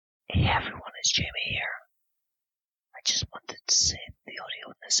Hey everyone, it's Jamie here. I just wanted to say the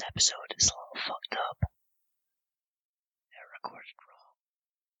audio in this episode is a little fucked up. It recorded wrong,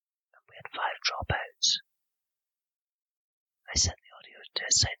 and we had 5 dropouts. I sent the audio to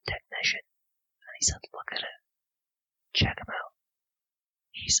a sound technician, and he said look at it. Check him out.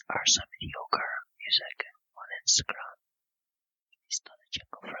 He's mythical music on Instagram. He's done a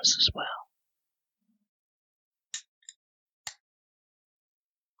jingle for us as well.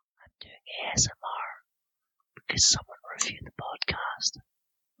 I'm doing ASMR because someone reviewed the podcast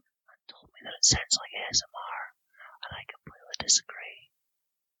and told me that it sounds like ASMR, and I completely disagree.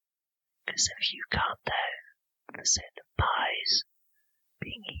 Because if you calm down the sound of pies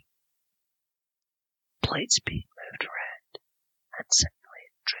being eaten, plates being moved around, and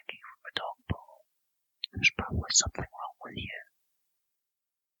simply drinking from a dog bowl, there's probably something wrong with you.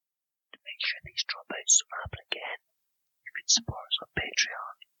 To make sure these dropouts don't happen again, you can support us on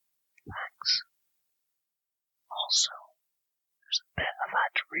Patreon. Thanks. Also, there's a bit I've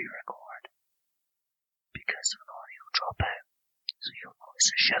had to re-record because of an audio dropout, so you'll notice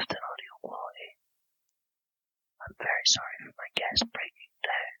a shift in audio quality. I'm very sorry for my guest breaking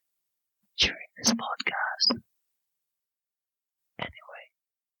down during this podcast. Anyway,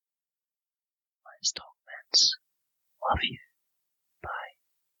 let's talk mints. Love you. Bye.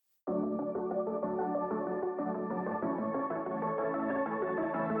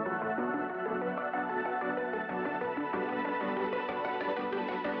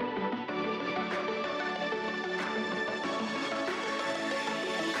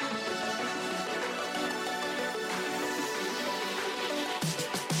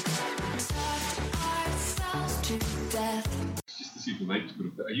 Just to see if the mic's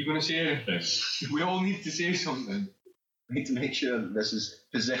going to... Are you going to say anything? We all need to say something. We need to make sure that this is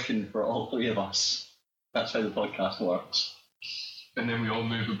positioned for all 3 of us. That's how the podcast works. And then we all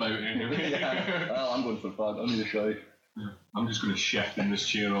move about anyway. Yeah. Well, I'm going for fun. I need a shout. Yeah. I'm just going to shift in this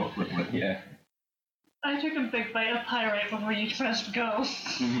chair awkwardly. Yeah. I took a big bite of pie right before you pressed go.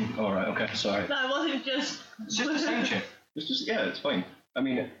 Alright, okay, sorry. That wasn't just... It's just a sound check. It's just, yeah, it's fine. I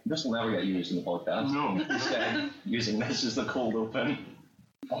mean, this will never get used in the podcast. No. Instead, using this as the cold open.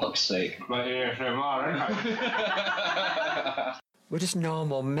 Fuck's sake. But ASMR, ain't I? We're just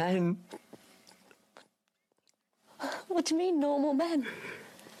normal men. What do you mean, normal men?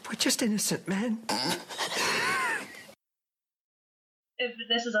 We're just innocent men. If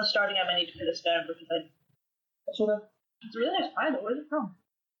this is us starting up, I need to put this down because That's okay. it's a really nice pie though. Where's it from?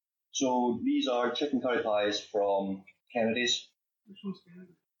 So, these are chicken curry pies from Kennedy's. Which one's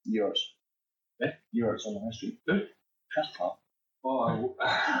Canada? Yours. Eh? Yours on the high street. Who? Trespass. Oh,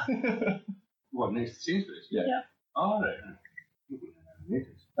 what, next to Sainsbury's? Yeah. Oh, right.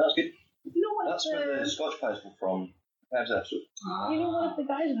 That's good. You know what? That's where the Scotch pies were from. Perhaps episode. You know one of the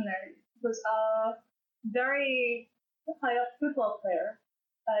guys in there was a very high up football player.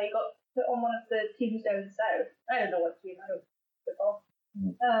 He got put on one of the teams down south. I don't know what team. I don't football.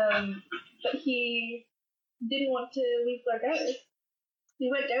 But he didn't want to leave Glargowis. He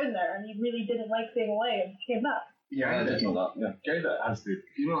went down there and he really didn't like being away and came back. Yeah, I did know that, yeah. Guy that has the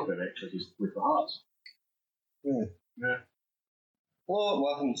female director used to play for Hearts. Really? Yeah. Hello and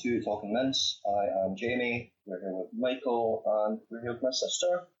welcome to Talking Mints. I am Jamie, we're here with Michael, and we're here with my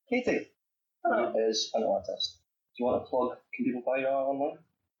sister, Katie, Hello. who is an artist. Do you want to plug, can people buy your art online?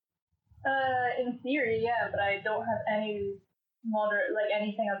 In theory, yeah, but I don't have any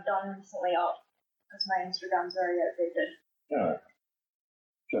anything I've done recently up, because my Instagram's very outdated. Alright.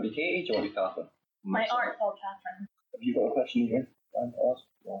 Do you want to be Katie, do you want to be Catherine? My art called Catherine. Have you got a question here? To ask?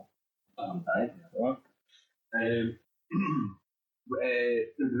 Yeah. Aye.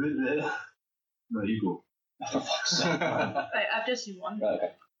 No, you go. For fuck's sake. I've just seen one. Right,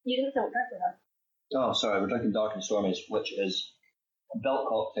 okay. You didn't say what drink we had. Oh, sorry, we're drinking Dark and Stormy's, which is a built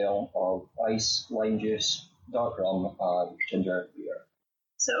cocktail of ice, lime juice, dark rum, and ginger beer.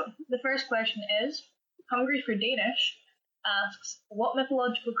 So, the first question is, Hungry for Danish asks, what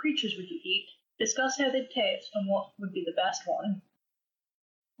mythological creatures would you eat? Discuss how they taste and what would be the best one.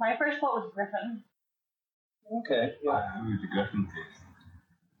 My first thought was griffin. Okay, yeah. How would the griffin taste?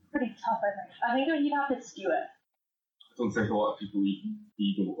 Pretty tough, I think. I think you'd have to stew it. I don't think a lot of people eat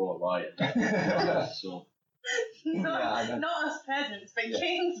eagle or lion. So, Not us peasants, but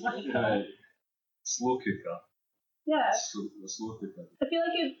kings like that. slow cooker. Yeah. Slow cooker. I feel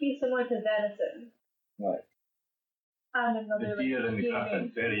like it'd be similar to venison. Right. And The another deer and the gamey.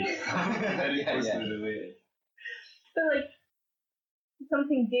 griffin, very, very Yeah, closely yeah. related. So like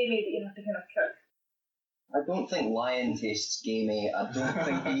something gamey that you have to kind of cook. I don't think lion tastes gamey. I don't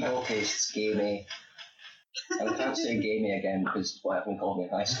think eagle tastes gamey. And I can't say gamey again because it's what everyone called me in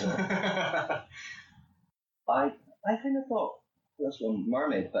high school. I kind of thought this one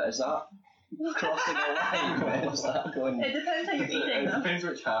mermaid, but is that crossing a line? Is that going? It depends how you're eating. It Though. depends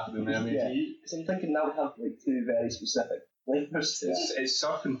which half of the mermaid you eat. Because I'm thinking that would have like two very specific flavours to it. It's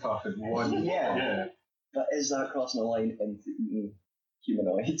surf and turf in one. Yeah. But is that crossing a line into eating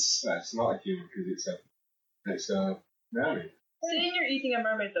humanoids? No, it's not a human because it's a mermaid. Saying you're eating a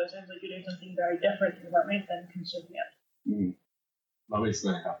mermaid though sounds like you're doing something very different to a mermaid than consuming it. Mermaid's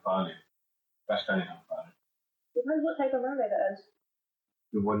going to have fanny. Fish can't have fanny. Depends what type of mermaid it is.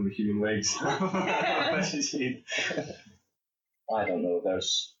 The one with human legs. I don't know.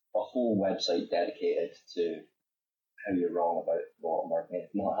 There's a whole website dedicated to how you're wrong about what a mermaid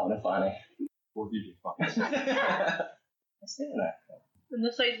not having a fanny. What do you do? Fucking It's doing that. And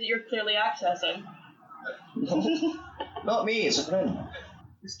the sites that you're clearly accessing. Not me, it's a friend.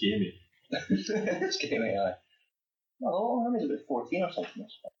 It's gamey. It's gaming, aye. Oh, mermaid's about 14 or something.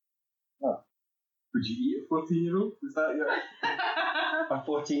 Would you eat a 14-year-old? Is that your... Are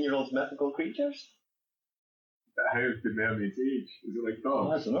 14-year-olds mythical creatures? How the mermaids age? Is it like I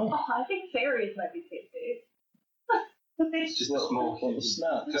dogs? don't know. Oh, I think fairies might be tasty. It's just a small little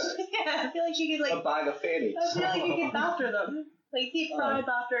snaps. Yeah, I feel like you could A bag of fairies. I feel like you could batter them. Like deep fry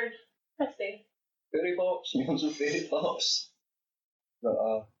battered crispy. Fairy pops, you want some fairy pops? But,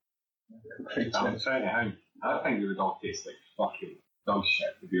 I'm trying to hang. I think they would all taste like fucking dog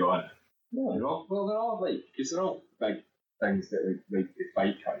shit, to be honest. no, They're all like, because they're all big things that like they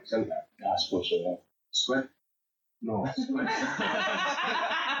fight counts, isn't it? I suppose so, yeah. Squid? No, squid.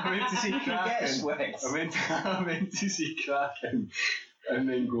 I went to see You get Kraken. sweats. I went to see Kraken and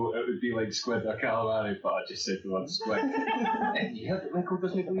then go, it would be like squid or calamari, but I just said the word squid. And you heard that Michael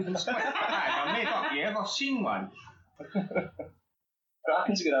doesn't believe in squid. I made up, you ever seen one?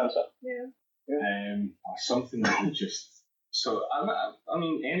 Kraken's a good answer. Yeah. Or something that would just, so I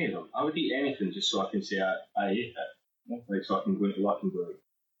mean any of them. I would eat anything just so I can say I ate it. Like so I can go into work and go like,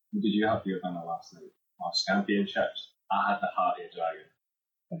 what did you have for your dinner last night? Oh, scampi and chips. I had the heart of a dragon.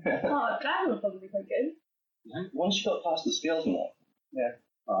 Oh, dragon would probably be quite good. Yeah. Once you got past the scales and that.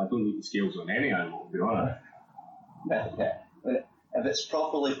 I don't eat the scales on any animal, to be honest. Yeah. If it's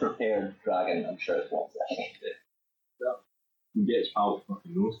properly prepared dragon, I'm sure it's worth it. You can get its palate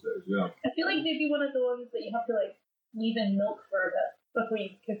fucking roasted as well. I feel like they'd be one of the ones that you have to like leave in milk for a bit before you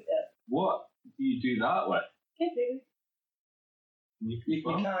cook it. What do you do that with? Could do. You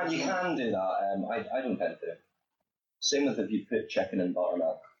can do that. I don't tend to. Same with if you put chicken in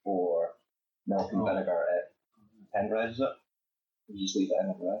buttermilk or milk and vinegar, it tenderizes it. You just leave it in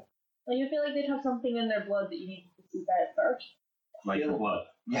overnight. Like you feel like they'd have something in their blood that you need to see out first. Like the blood.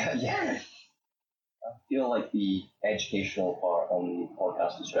 Yeah. I feel like the educational part on the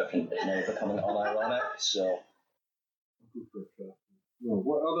podcast description is now becoming unironic, so... No,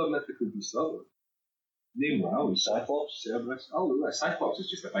 what other mythical beasts are there? Name one, I'll Cyclops? Cerberus. Oh, look, Cyclops is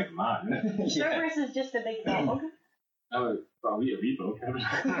just a big man, isn't it? Cerberus is just a big dog. Oh, but I'll eat a wee dog.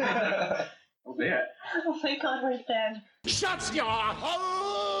 I'll do it. Oh my god, we're dead. Shut your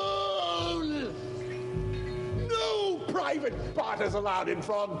hole! No private parties allowed in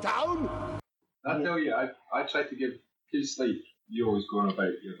Frogtown! I tell you, I tried to give, because like, you always going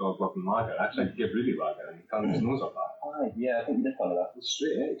about your dog loving lager, I tried to give Ruby lager and he turned his nose up that. Aye, yeah, I think you did one of that. It's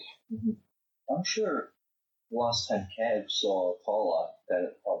straight edge. I'm sure the last time Kev saw Paula,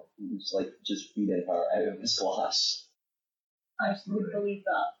 then he was like just feeding her out of his glass. I would believe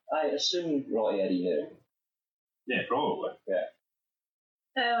that. I assume Roy Eddie knew. Yeah, probably.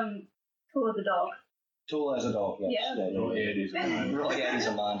 Cola the dog. Tola is a dog, yes. Yeah. Roy Eddie's a man. Roy Eddie's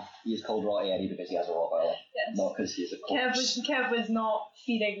a man. He is called Roy Eddie because he has a Rottweiler, Yes. not because he's a corpse. Kev was not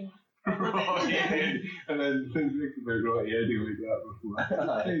feeding. Roy Eddie. And then think about Roy Eddie like that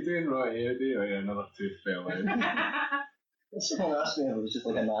before. How you doing, Roy Eddie? Oh yeah, another tooth fell out. Someone asked me if it was just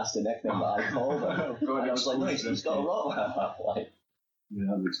like a nasty nickname that I called him. And I was like, no, he's got a Rottweiler. Like, Yeah,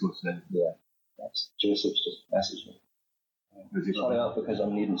 that makes no sense. that's Joseph's just messaged me. Is he Sorry up because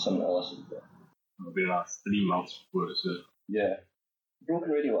I'm needing something to listen to. It'll be like 3 months before it's Yeah. Broken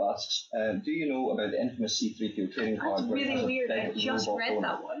Radio asks, do you know about the infamous C3PO trading card? That's where it has really a weird. big I just robot read phone?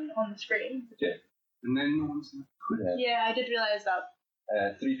 that one on the screen. And then no one's going to quit. Yeah, I did realise that.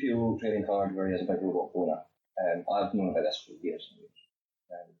 3PO trading card where he has a big robot phone. I've known about this for years and years.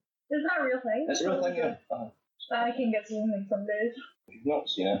 Is that a real thing? It's a real thing, yeah. I can get something some days. If you've not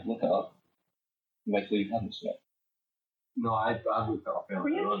seen it, look it up. You might believe you haven't seen it. No, I looked it up Were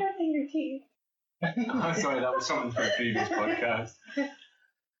you earlier on. counting your teeth? Oh, sorry, that was something from a previous podcast.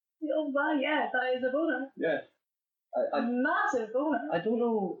 Oh, wow, yeah, that is a bonus. Yeah. A massive bonus. I don't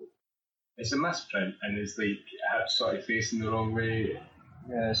know It's a misprint, and it's like hips sort of facing the wrong way.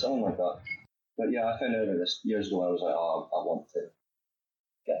 Yeah, something like that. But yeah, I found out about this years ago. I was like, oh, I want to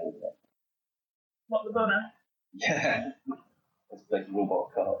get hold of it. What, the boner? Yeah. It's a big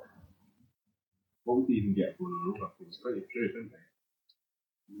robot car. What would they even get for a robot? It's quite approved, isn't it?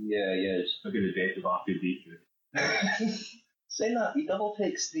 Yeah, he is. Look at the death of R2D2. Saying that, he double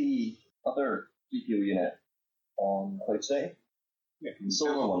takes the other GPU unit on Cloud City. Yeah, The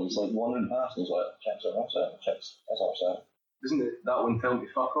silver one, he's like wandering past and he's like, checks it off set, checks this off set. Isn't it that one telling me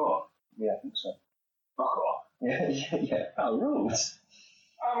fuck off? Yeah, I think so. Fuck off. Yeah. Oh, rules.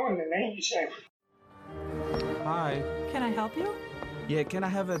 I want the name you say. Hi. Can I help you? Yeah, can I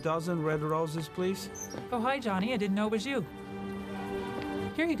have a dozen red roses, please? Oh, hi, Johnny. I didn't know it was you.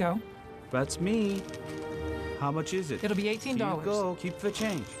 Here you go. That's me. How much is it? It'll be $18. Here you go. Keep the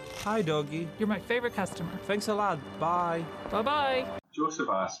change. Hi, doggy. You're my favorite customer. Thanks a lot. Bye. Bye-bye. Joseph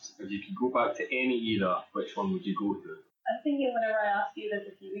asks, if you could go back to any era, which one would you go to? I'm thinking whenever I asked you this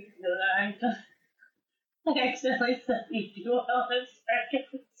a few weeks ago that I accidentally said you do all this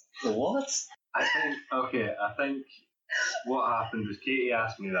circus. The what? I think what happened was Katie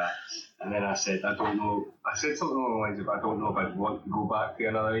asked me that, and then I said, I don't know. I said something along the lines of, I don't know if I'd want to go back to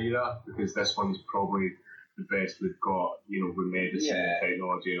another era, because this one's probably the best we've got, with medicine and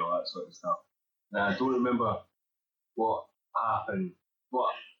technology and all that sort of stuff. Now, I don't remember what happened.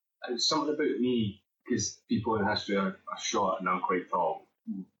 It was something about me, because people in history are short and I'm quite tall.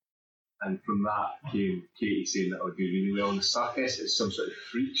 And from that came Katie saying that I would do really well in the circus. It's some sort of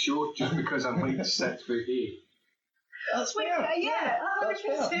freak show, just because I'm like 6'8". That's Wait, fair. yeah, That's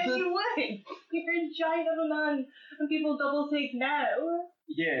fair. 100% you would. You're a giant of a man, and people double take now.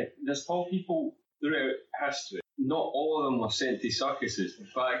 Yeah, there's tall people throughout history. Not all of them were sent to circuses. In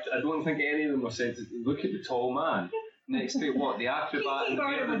fact, I don't think any of them were sent to... Look at the tall man. Next to what? The acrobat and the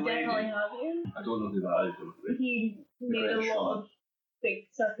Gardner bearded would definitely lady? have you. I don't know who that is, I'm afraid. He made a lot of big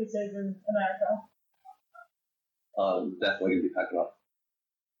circuses in America. Definitely going to be picking up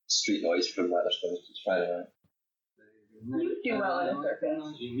street noise from Wetherspoons to try it out. You do well in a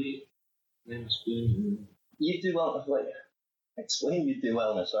circus. You do well, explain you do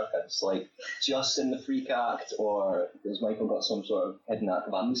well in a circus, like just in the freak act, or has Michael got some sort of hidden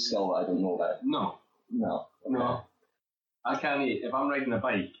acrobatic skill that I don't know about? No. Okay. I can't eat. If I'm riding a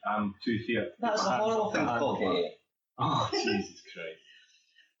bike, I'm 2 feet. That's a horrible thing to call Katie. Oh, Jesus Christ.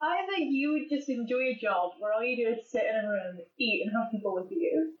 I think you would just enjoy a job where all you do is sit in a room, eat, and have people with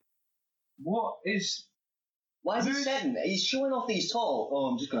you. What is... Why is he sitting? He's showing off that he's tall. Oh,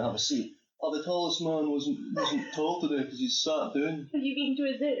 I'm just going to have a seat. Oh, the tallest man wasn't tall today because he's sat down. Because you've been to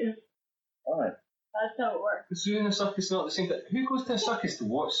a zoo. Alright. That's how it works. The zoo and the circus are not the same thing. Who goes to a circus to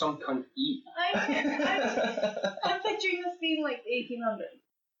watch some cunt eat? I'm picturing this being like the 1800s.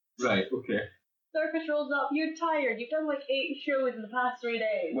 Right, okay. Circus rolls up, you're tired, you've done like 8 shows in the past 3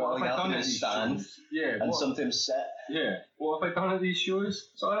 days. Well, What have I done at these stand shows? Yeah, and what? sometimes sit. Yeah. What have I done at these shows?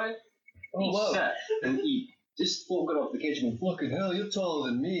 It's alright. Oh, wow. Sit and eat. Just folk going off the cage and going, fucking hell, you're taller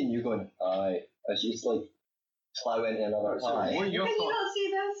than me, and you're going, aye. As you just like plough into another pie. What are your Can you thoughts? not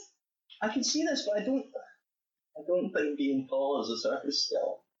see this? I can see this, but I don't think being tall is a circus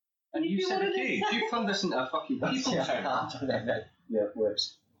skill. And You you do said one a of the cage. stuff. You've turned this into a fucking people town. Yeah, it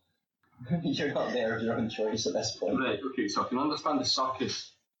works. You're not there of your own choice at this point. Right, okay, so I can understand the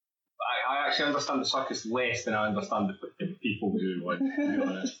circus. I actually understand the circus less than I understand the people doing one, to be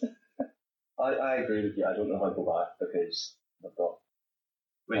honest. I agree with you. I don't know how to go back because I've got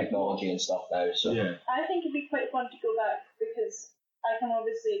technology and stuff now. So Yeah. I think it'd be quite fun to go back because I can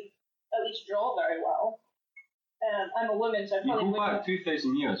obviously at least draw very well. I'm a woman, so I You probably go wouldn't. back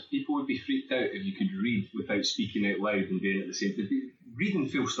 2,000 years, people would be freaked out if you could read without speaking out loud and doing it at the same time. Reading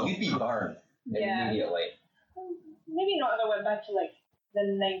full stop. you'd be burned Yeah. immediately. Maybe not if I went back to like the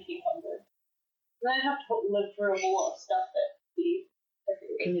 1900s. Then I'd have to live through a whole lot of stuff that be.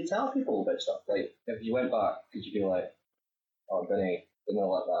 Can you tell people about stuff? Like, if you went back, could you be like, oh, I'm gonna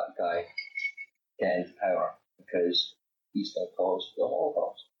let that guy get into power because he's going to cause the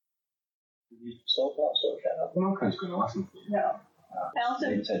Holocaust? Did you solve that sort of shit up? No one's going to listen to you. No. I also-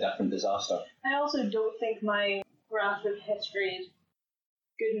 Maybe it's a different disaster. I also don't think my grasp of history is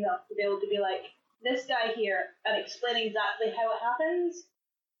good enough to be able to be like, this guy here, and explain exactly how it happens.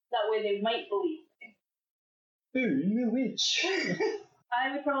 That way they might believe me. Ooh, new witch.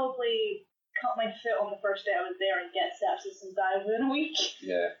 I would probably cut my foot on the first day I was there and get sepsis and die within a week.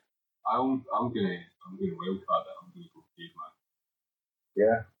 Yeah. I'm gonna wildcard it. I'm gonna go caveman.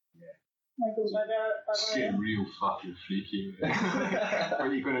 Yeah. Michael's my It's getting real fucking freaky. What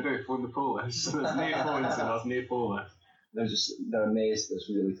are you gonna do? Phone the police? There's no phones and there's no police. they're amazed that this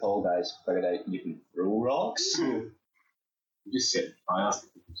really tall guy's figured out you can throw rocks. You just set fires to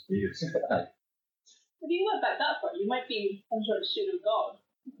people's fears. If you went back that far, you might be some sort of pseudo god.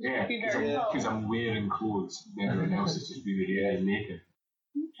 Yeah, because I'm wearing clothes. Everyone else is just really naked.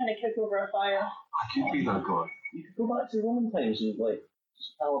 Trying to cook over a fire. I could be that god. You could go back to Roman times and like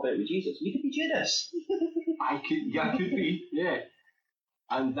just tell about with Jesus. You could be Judas. I could be, yeah.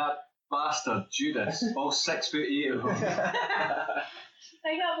 And that bastard Judas, all 6'8" of him.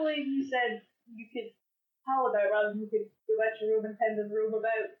 I can't believe you said you could tell about rather than you could go back to Roman times and roam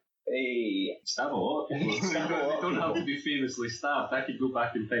about. Hey, Stab a lot of people. Stab a lot. They don't have to be famously stabbed. I could go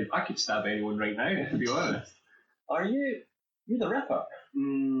back in time. I could stab anyone right now, to be honest. Are you? You're the Ripper.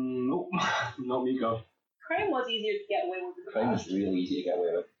 Nope, not me, girl. Crime was easier to get away with. Crime was really easy to get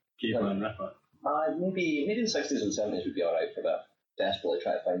away with. Caveman Ripper. Maybe in the 60s and 70s would be alright for that. Desperately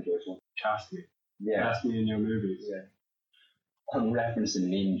try to find George Lucas. Cast me. Yeah. Cast me in your movies. Yeah. I'm referencing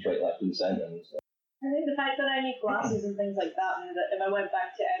names right, left, and centre. I think the fact that I need glasses and things like that means that if I went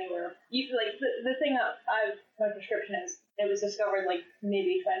back to anywhere, the thing that my prescription is, it was discovered like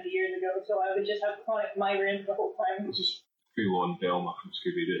maybe 20 years ago, so I would just have chronic migraines the whole time. Which is full on Velma from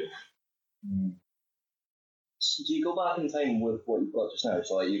Scooby-Doo. So do you go back in time with what you've got just now?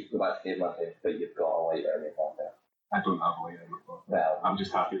 So like you go back to caveman time, but you've got a lighter in your pocket. I don't have a light in my pocket. Well, I'm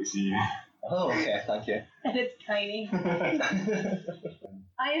just happy to see you. Oh, okay, thank you. And it's tiny.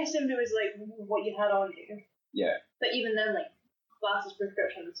 I assumed it was like what you had on you. Yeah. But even then, like, glasses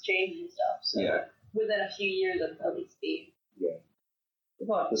prescriptions change and stuff, so Yeah. within a few years it'll at least be. Yeah.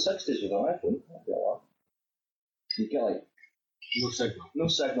 Well, the 60s with an iPhone, I'd get that. You get like No signal. no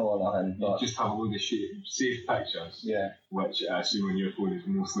signal on that end, You but just have a load of safe pictures, yeah. which I assume on your phone is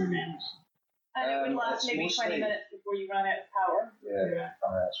mostly names. And it would last it's maybe mostly- 20 minutes before you ran out of power. Yeah,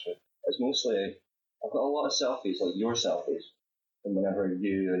 that's true. It's mostly, I've got a lot of selfies, like your selfies, and whenever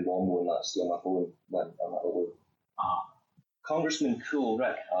you and Wombo and that steal my phone, when I'm at the loop. Congressman Cool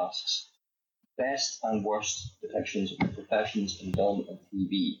Rick asks, best and worst depictions of professions in film and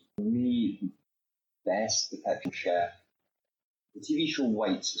TV. For me, the best depiction chef. The TV show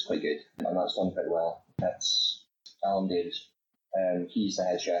Whites is quite good, and that's done pretty well. That's Alan Davis. He's the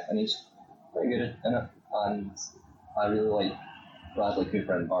head chef, and he's pretty good in it. And I really like Bradley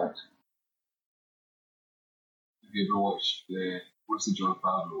Cooper and Bart. Have you ever watched what's the John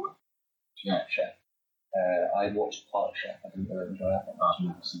Favreau one? Chef. I watched Park Chef. I didn't really enjoy it.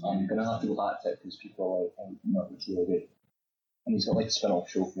 I'm going to have to go back to it because people are like, oh, no, it's really good. And he's got like a spin-off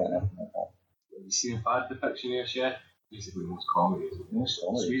show from it and everything like that. Have you seen a bad depiction of a chef? Basically most comedies. Most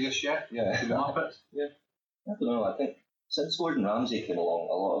comedies. Swedish chef? Yeah. The Muppets? Yeah. I don't know, I think since Gordon Ramsay came along,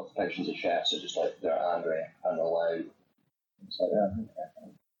 a lot of depictions of chefs are just like they're angry and they're loud. It's like,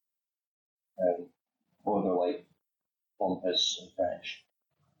 or they're like pompous and French.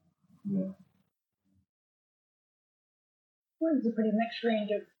 Yeah. Well, there's a pretty mixed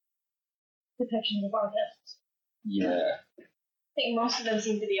range of depictions of artists. Yeah. I think most of them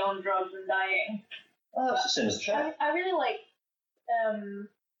seem to be on drugs and dying. Oh, that's the same as the chef. I really like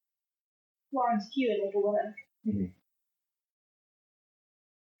Florence Pugh in Little Women. Mm-hmm.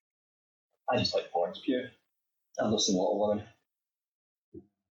 I just like Florence Pugh. I've not seen Little Women.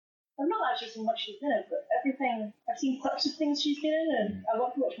 I've not actually seen what she's in it, but everything I've seen clips of things she's been in, and I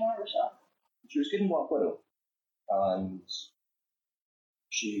want to watch more of her stuff. She was good in Black Widow. And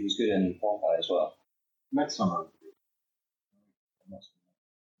she was good in Hawkeye as well. Midsummer.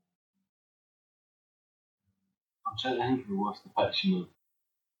 I'm trying to think of the worst depiction of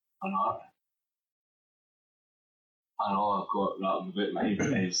an artist. And all I've got wrapped about my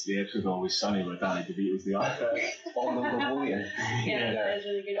head is the episode of Always Sunny where Danny DeVito was the artist. On the Napoleon. Yeah, that is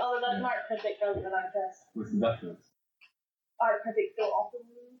really good. Although that's an art critic rather than an artist. What's the difference? Art critics don't often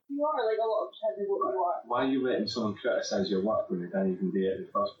you are, like a lot of times what you are. Why are you letting someone criticise your work when they can't even do it in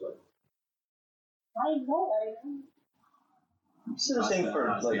the first place? I know. It's the same for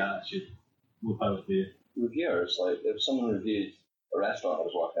that's like the attitude. More power to you. reviewers. Like if someone reviewed a restaurant I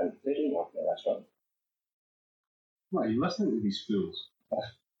was working in, they didn't work in a restaurant. What, are you listening to these fools?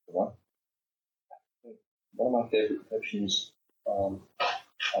 One of my favourite depictions of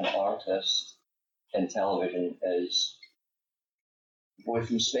an artist in television is Boy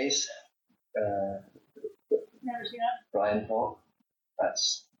from Space. Never seen that. Brian Hawk.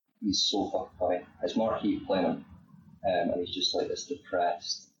 He's so fucking funny. It's Mark Heath playing him, and he's just like this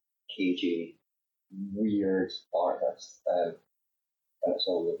depressed, cagey, weird artist, and it's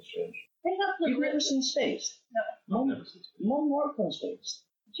all really strange. I think that's the You've never seen Space? I've never seen Space. Mum worked on Space.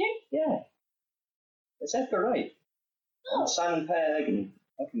 Did you? Yeah. It's Edgar Wright. Oh. And Simon Pegg and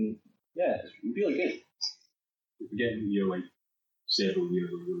fucking, yeah, it's really good. If you get into your like several years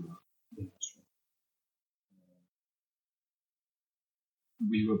ago.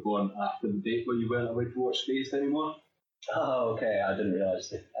 We were born after the date where you weren't allowed to watch Space anymore. Oh, okay. I didn't realise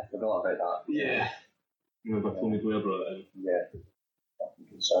that. I forgot about that. Yeah. You remember Tony Blair brought it in? Yeah. Fucking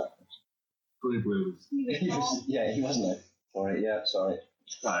conservatives. Tony Blair was... He wasn't a Tory. Yeah, sorry.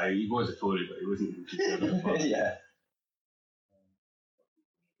 Aye, he was a Tory, but he wasn't a conservative. Yeah.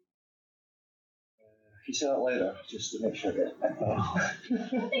 Can you say that later, just to make sure I get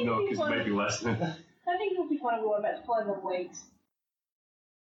it? No, because he might be listening. I think it'll be fun to go about calling them wigs.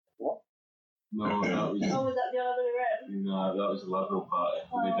 What? No, that was... Oh, was that the other way around? No, that was the Liberal Party.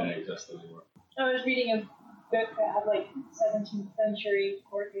 They didn't exist anymore. I was reading a book that had like 17th century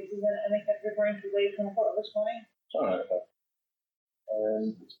court cases in it, and they kept referring to wigs, and I thought it was funny. Alright, okay.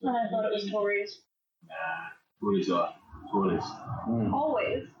 And I thought it was Tories. Nah, Tories are. Tories.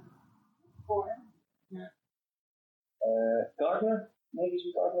 Always. Boring. Gardner? Maybe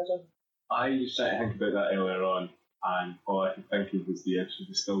some Gardnerism? I was trying to think about that earlier on, and all I could think of was the episode of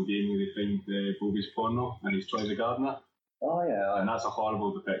the Still Game where they find Bobby's porno and he's trying the gardener. Oh, yeah. And that's a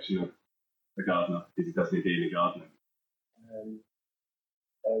horrible depiction of the gardener because he doesn't do any gardening.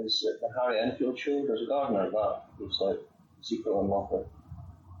 There's the Harry Enfield show, there's a gardener that who's like secretly in love with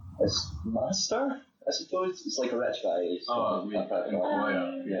his master, I suppose. It's like a rich guy. He's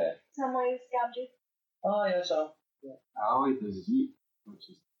yeah. Some ways scammed you. Oh, yeah, so. Yeah. All he does is eat, which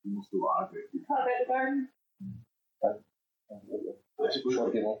is mostly what I do. How about the garden?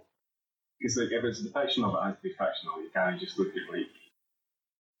 Short people. Because like, if it's a depiction of it, has to be fictional. You can't just look at like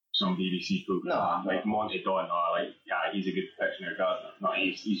some BBC program like Monty Don or like, yeah, he's a good depiction of a gardener. No,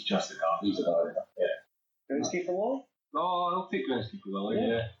 he's just a gardener. He's a gardener. Yeah. Groundskeeper Wally? Oh, I'll take Groundskeeper Wally,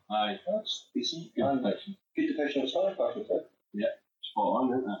 yeah. Aye. That's decent. Good depiction. Good depiction of a Scottish person, too. Yeah, spot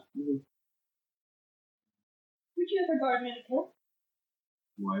on, isn't it? Would you ever garden in a kill?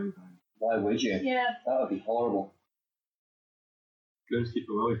 Why would I? Why would you? Yeah. That would be horrible. Groundskeeper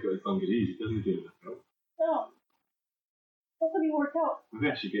Wally's got his dungarees, he doesn't do it with milk. No. That's what he worked out.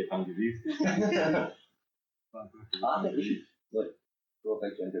 Maybe I should get dungarees. I think we should, like, go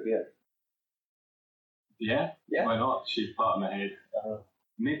big ginger beer. Yeah? Yeah. Why not? Shave part of my head.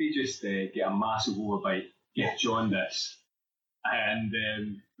 Maybe just get a massive overbite, get jaundice, and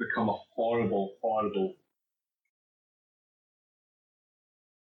become a horrible, horrible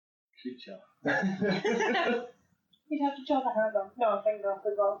creature. You'd have to chop a hand off. No, a finger off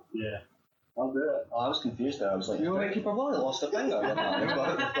as well. Yeah. I'll do it. I was confused there. I was like, you know, Groundskeeper Wally lost a finger.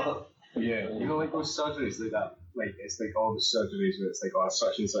 Yeah, you know, like those surgeries like that. Like, it's like all the surgeries where it's like, oh,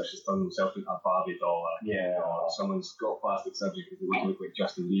 such and such has done himself into a Barbie doll. Or someone's got plastic surgery because they look like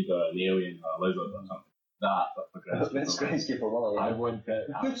Justin Bieber, an alien, or a lizard or something. That, but for Groundskeeper Wally. I want to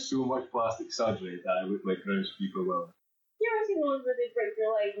have so much plastic surgery that I look like Groundskeeper Wally. You ever seen the ones where they break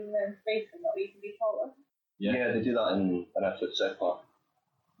your legs and then face them that you can be taller? Yeah, they do that in an episode of South Park.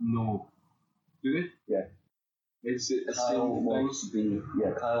 No. Do they? Yeah. Is it the Kyle same wants to be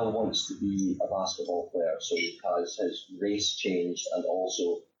Kyle wants to be a basketball player, so he has his race changed, and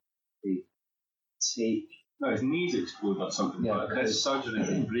also they take his knees explode or something. Yeah, but his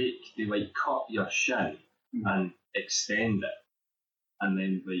surgery, they like cut your shin and extend it, and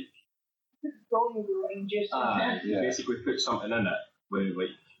then like Going ranges. basically put something in it where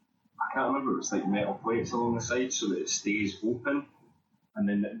like I can't remember, it's like metal plates along the side so that it stays open, and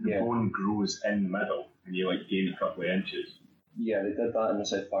then the bone grows in the middle, and you like gain a couple of inches. Yeah, they did that in the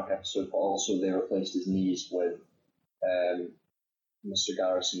South Park episode, but also they replaced his knees with Mr.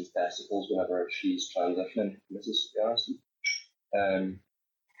 Garrison's testicles whenever she's transitioning, Mrs. Garrison.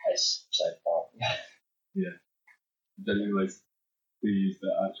 It's South Park. Yeah. I didn't realise they used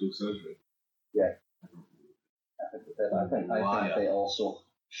the actual surgery. Yeah. I think they also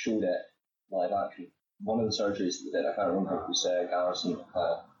showed it live action. One of the surgeries that they did, I can't remember if it was Garrison,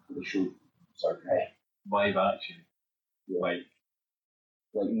 they showed surgery. Live action? Yeah. Like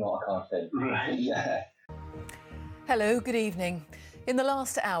not a cartoon. Right. Yeah. Hello, good evening. In the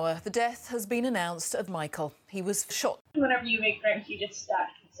last hour, the death has been announced of Michael. He was shot. Whenever you make drinks, you just stack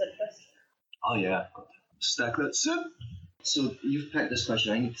citrus. Oh yeah, stack that soup. So you've picked this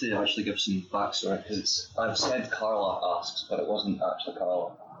question. I need to actually give some backstory because I've said Carla asks, but it wasn't actually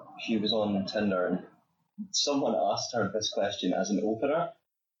Carla. She was on Tinder and someone asked her this question as an opener,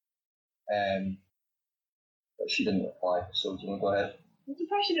 but she didn't reply. So do you want to go ahead? I'm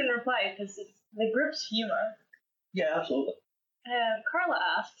surprised she didn't reply because it's the group's humour. Yeah, absolutely. Carla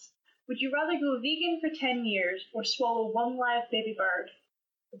asks, would you rather go vegan for 10 years or swallow one live baby bird?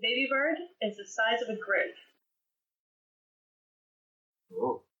 The baby bird is the size of a grape.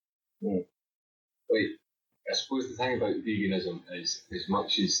 Oh. Wait, I suppose the thing about veganism is, as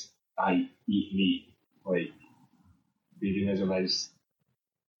much as I eat meat, like, veganism is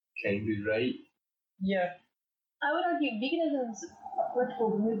kind of right. Yeah. I would argue veganism's a political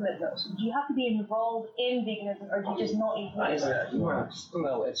movement, though. So do you have to be involved in veganism, or do you just not eat meat?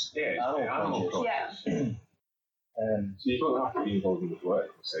 Well, it's animal produce. Yeah. So you don't have to be involved in the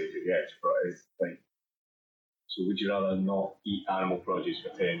political side, I guess, but it's like, so would you rather not eat animal produce for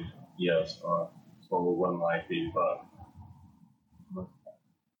 10 years or swallow one live baby bird?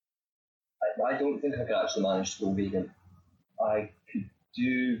 I don't think I could actually manage to go vegan. I could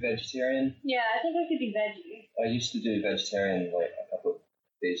do vegetarian. Yeah, I think I could be veggie. I used to do vegetarian like a couple of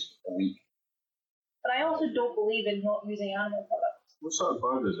days a week. But I also don't believe in not using animal products. What sort of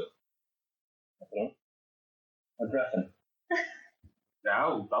bird is it? I don't know. A griffin. Yeah,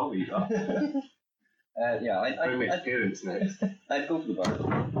 I'll eat that. I'd parents next. I'd go for the bird.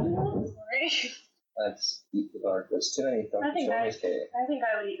 Sorry. I'd eat the bird. There's too many Stormy's, Katie. I think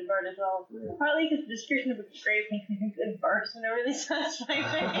I would eat the bird as well. Yeah. Partly because the description of a grave makes me think of birds in a really satisfying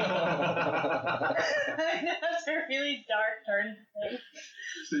way. I know that's a really dark turn to think.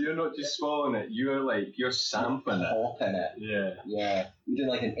 So you're not just swallowing it, you're sampling it. Popping it. Yeah. Yeah. You're doing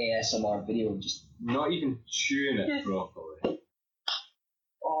like an ASMR video, just not even chewing it properly.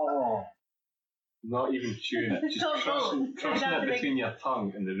 Oh. Not even chewing it. Just crushing it between your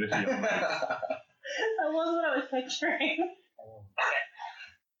tongue and the roof of your mouth. That wasn't what I was picturing.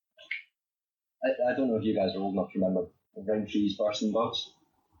 I don't know if you guys are old enough to remember ring trees bursting bugs.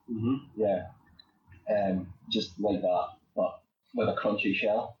 Mm-hmm. Yeah. Just like that, but with a crunchy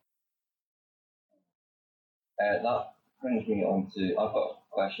shell. That brings me on to, I've got a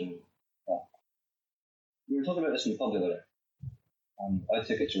question. We were talking about this in the pub the other day. I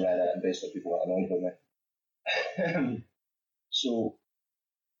took it to Reddit and basically people got annoyed with me. So,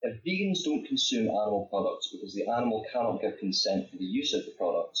 if vegans don't consume animal products because the animal cannot give consent for the use of the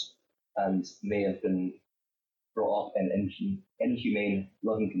product and may have been brought up in inhumane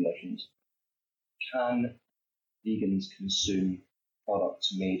living conditions, can vegans consume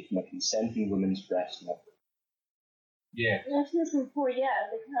products made from a consenting woman's breast milk? Yeah. I've seen this before, yeah,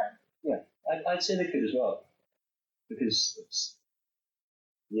 they can. Yeah, I'd say they could as well. Because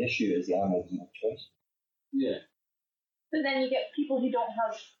the issue is the animal doesn't have a choice. Yeah. But then you get people who don't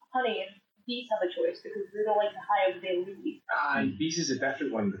have honey, and bees have a choice because they don't like the hive they leave. Bees is a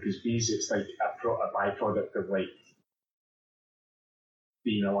different one because bees, it's like a byproduct of like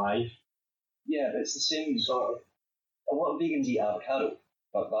being alive. Yeah, it's the same sort of. A lot of vegans eat avocado,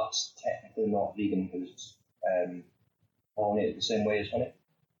 but that's technically not vegan because it's pollinated the same way as honey.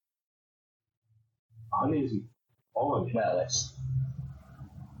 Honey isn't pollinated. Well, it's.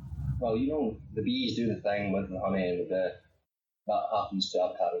 Well, you know, the bees do the thing with the honey and that happens to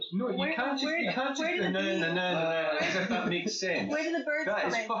avocados. No, you can't just no, as if that makes sense. Where do the birds come in?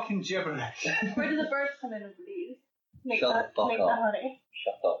 That is fucking gibberish. Where do the birds come in with the bees? Make that honey.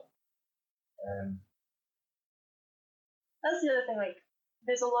 Shut up. That's the other thing, like,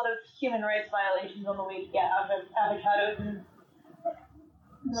 there's a lot of human rights violations on the way to get avocados and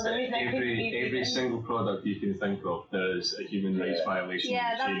every single product you can think of, there's a human rights violation in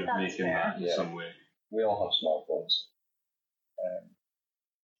the chain of making that in some way. We all have smartphones.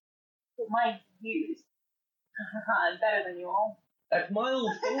 But mine used. Better than you all. At my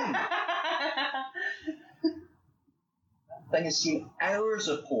old phone. That thing has seen hours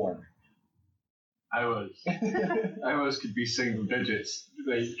of porn. Hours could be single digits.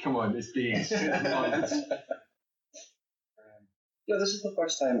 Like, come on, it's days. Yeah, this is the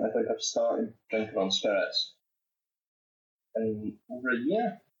first time I think I've started drinking on spirits in over a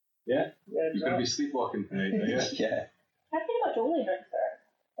year. Yeah? You're going to be sleepwalking tonight, are you? Yeah. I pretty much only drink spirits.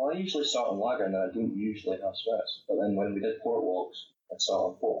 Well, I usually start on lager and I don't usually have spirits. But then when we did port walks, I start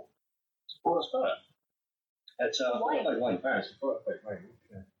on port. It's port spirit? It's a fortified wine. It's a fortified wine.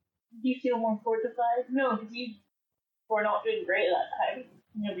 Okay. Do you feel more fortified? No, because you were not doing great that time.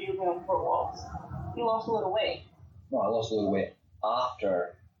 Whenever you were on port walks. You lost a little weight. No, I lost a little weight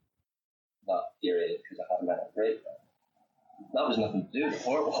after that period because I hadn't had a break then. That was nothing to do with the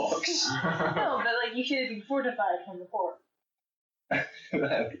port walks. No, but like you should have been fortified from the port.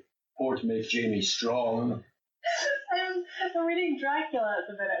 Port makes Jamie strong. I'm reading Dracula at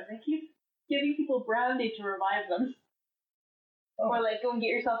the minute. They keep giving people brandy to revive them. Oh. Or like go and get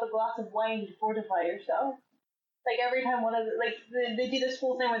yourself a glass of wine to fortify yourself. Like every time one of the, like they do this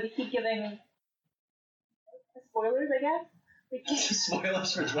whole thing where they keep giving spoilers, I guess. They keep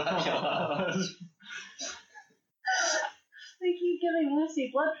spoilers for Dracula. They they keep giving Lucy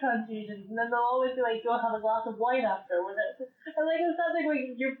blood transfusions, and then they'll always be like, go have a glass of wine after with it. And like, it's that thing where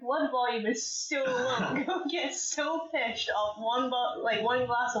your blood volume is so low, you'll get so pissed off one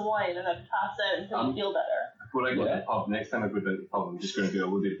glass of wine and then pass out until you feel better. Before I go to the pub, next time I go down to the pub, I'm just going to do a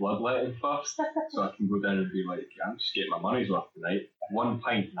load of bloodletting first, so I can go down and be like, I'm just getting my money's worth tonight. 1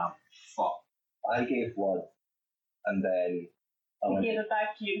 pint and I'm fucked. I gave blood, and then I gave it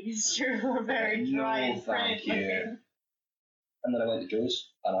back to you because you're very dry and thank you. And then I went to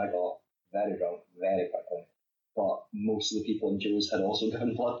Joe's, and I got very drunk very quickly. But most of the people in Joe's had also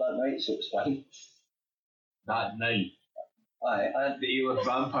given blood that night, so it was fine. That night? Aye. The A-list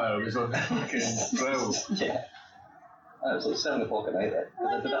vampire was on fucking grill. Yeah. It was like 7 o'clock at night then,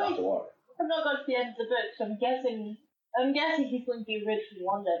 because I did it after work. I've not got to the end of the book, so I'm guessing he's going to be rich in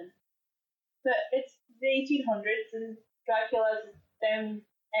London. But it's the 1800s, and Dracula's down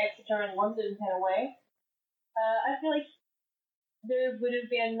Exeter in London kind of way. I feel like there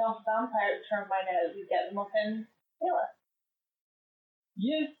wouldn't be enough vampires turned by now that we'd get them up in Taylor.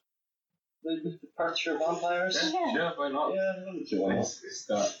 Yeah. The Perthshire vampires? Yeah. Sure, why not? Yeah, it's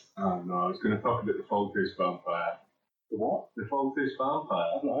that. Oh no, I was going to talk about the Falkhouse vampire. The what? The Falkhouse vampire.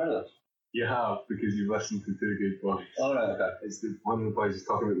 I've not heard of it. You have, because you've listened to Two Good Boys. Oh, right, okay. It's one of the boys is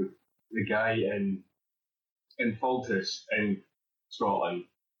talking about the guy in Falkhouse in Scotland,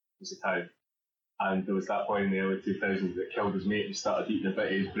 it's a town, and there was that boy in the early 2000s that killed his mate and started eating a bit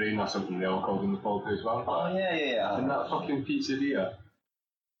of his brain or something. They all called him the Falkhouse vampire. Oh, yeah. And that fucking pizzeria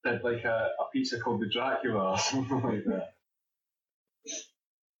did like a pizza called the Dracula or something like that.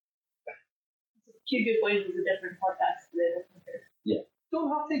 Two Good Boys is a different podcast. Yeah. Don't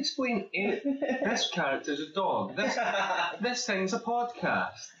have to explain it. This character's a dog. This thing's a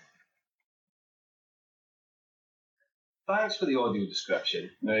podcast. Thanks for the audio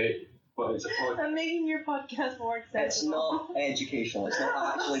description, right? But it's a podcast. I'm making your podcast more accessible. It's not educational. It's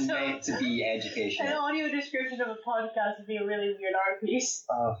not actually meant to be An educational. audio description of a podcast would be a really weird art piece.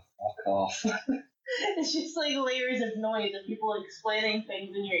 Oh, fuck off. It's just like layers of noise of people explaining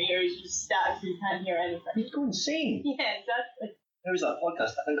things in your ears, just stacked, you can't hear anything. You'd go insane. Yeah, exactly. There was that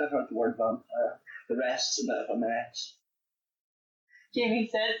podcast. I think I heard the word vampire. The rest's a bit of a mess. Jamie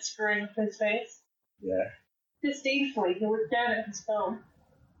said, screwing with his face. Yeah. Disdainfully, he looked down at his phone.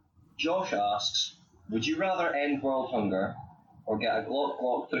 Josh asks, would you rather end world hunger or get a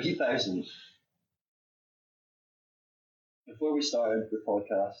Glock 3000? Before we started the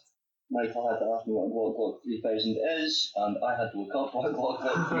podcast, Michael had to ask me what a Glock 3000 is, and I had to look up what a Glock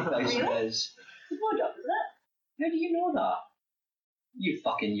 3000 Really? is. It's a blowjob, isn't it? How do you know that? You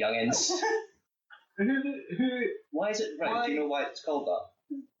fucking youngins. Why is it right? Do you know why it's called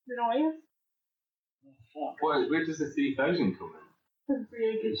that? Annoying. Oh, fuck. Where does the 3000 come in? It's a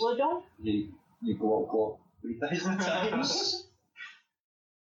really good blowjob. You go up Glock 3000 times.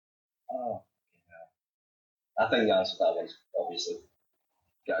 Oh, yeah. I think the answer to that one's obviously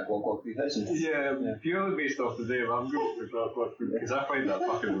get a Glock 3000. Yeah, purely based off the name, I'm going for Glock because I find that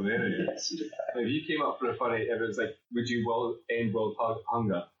fucking hilarious. If you came up for a funny, if it was like, would you end world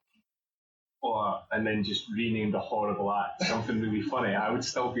hunger? And then just renamed a horrible act something really funny, I would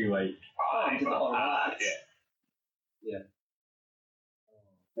still be like, Yeah.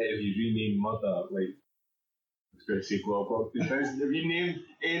 Like if you rename Mother, like, I was going to say Glock 3000, if you named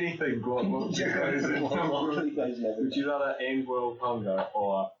anything Glock 3000, would you rather end world hunger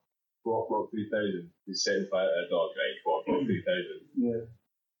or Glock 3000 is setting fire to a dog, right? Glock 3000. Yeah.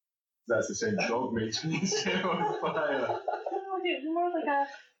 That's the same dog makes when you set it on fire. It's more like a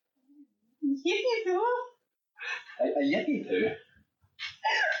yippee poo. A yippee poo?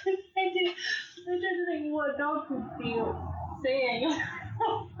 I didn't think what a dog would be saying.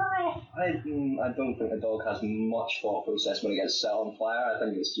 I don't think a dog has much thought process when it gets set on fire. I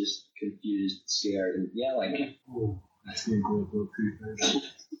think it's just confused, scared, and yelling. That's the Glock 3000.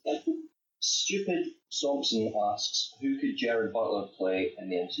 Stupid Thompson asks, who could Gerard Butler play in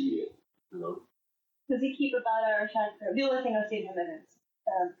the MCU? Hello. Does he keep a bad Irish accent? The only thing I've seen him in is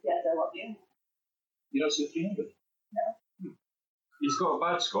Yes, I Love You. You don't see 300? No. He's got a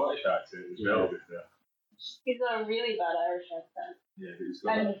bad Scottish accent as well. He's got a really bad Irish accent. Yeah, but he's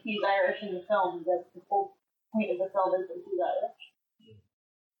got And he's Irish in the film. That's the whole point of the film is that he's Irish.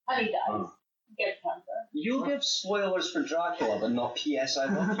 And he dies. Oh. He gets cancer. You'll give spoilers for Dracula, but not P.S. I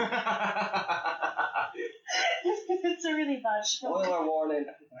Love You. It's a really bad film. Spoiler warning.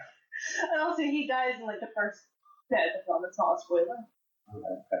 And also, he dies in like the first bit of the film. It's not a spoiler.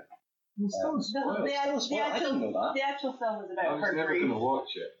 Okay. It's still a spoiler. I didn't know that. The actual film is I about was her never grief. going to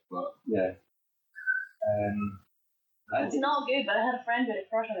watch it, but Yeah. It's not good, but I had a friend who had a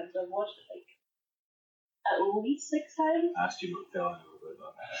crush on it, so I watched it like at least 6 times. Asked you not telling him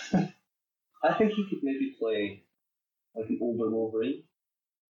about that. I think he could maybe play like an older Wolverine.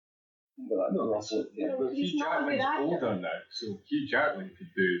 But Hugh Jackman's older now, so Hugh Jackman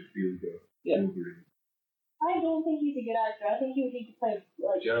could do the older Wolverine. I don't think he's a good actor. I think he would need to play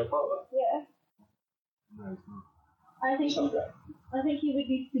like Gerard Butler? Yeah. No, he's not. I think he would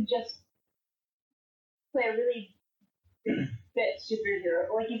need to just play a really bit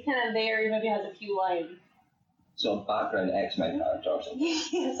superhero. Like he's kind of there, he maybe has a few lines. So a background X-Men character or something.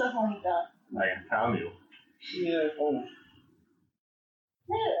 Yeah, something like that. Like a cameo. Yeah, I feel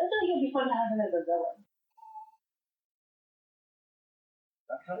like it'd be fun to have him as a villain.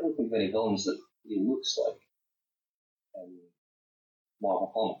 I can't really think of any villains that he looks like in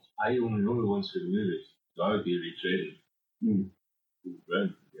Marvel Comics. I only know the ones for the movies, so I would be retrading.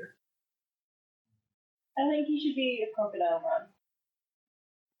 Yeah. I think he should be a Crocodile Man.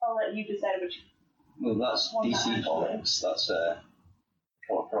 I'll let you decide which. Well, that's DC Comics. That's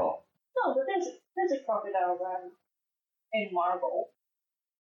Killer Croc. No, but there's a Crocodile Man in Marvel.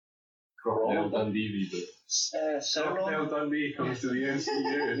 Crocodile Dundee reboot. Crocodile Dundee comes to the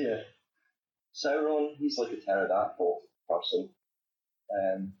MCU. Yeah. Sauron, he's like a pterodactyl person.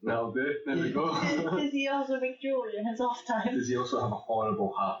 That'll do. There we go. Does he also make jewelry in his off time? Does he also have a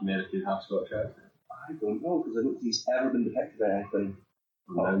horrible half American, half Scottish accent? I don't know, because I don't think he's ever been depicted in anything.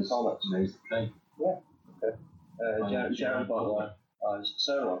 Now's the time. Yeah. Okay. Gerard Butler as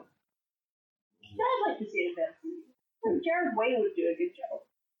Sauron. I'd like to see it then. Jared Way would do a good job.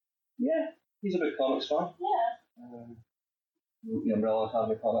 Yeah, he's a big comics fan. Yeah. The Umbrella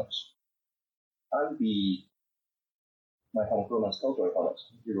Academy comics. And the My Chemical Romance Killjoy comics.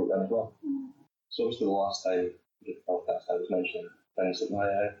 He wrote them as well. So obviously the last time we did the podcast I was mentioning things that my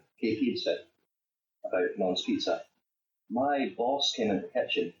KP had said about Non's Pizza. My boss came into the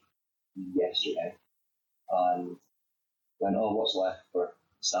kitchen yesterday and went, "Oh, what's left for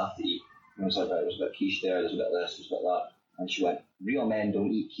staff to eat?" And I was like, "Right, there's a bit of quiche there, there's a bit of this, there's a bit of that." And she went, "Real men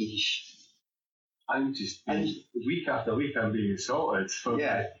don't eat quiche." I'm just week after week I'm being insulted.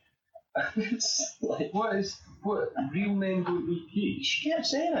 Yeah. It's like, what real men don't eat quiche? She kept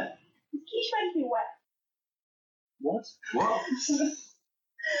saying it. Quiche might be wet. What?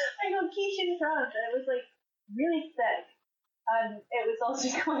 I got quiche in France and it was like really thick and it was also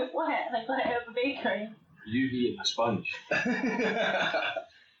quite wet and I got it out of the bakery. You've eaten a sponge.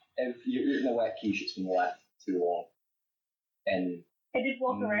 If you're eating a wet quiche, it's been left too long. And I did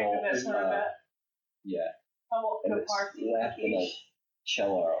walk around a bit for a bit. Yeah. I walked to a party. It's left in a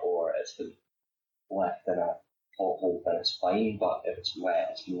chiller or it's been left in a hot hole, then it's fine, but if it's wet,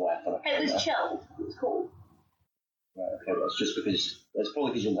 it's been left in a chiller. It was chilled. It was cold. Right, okay, well, it's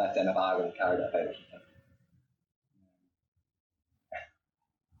probably because you left it in a bag and carried it out or something.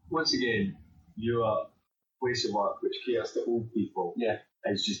 Once again, your place of work, which caters to old people,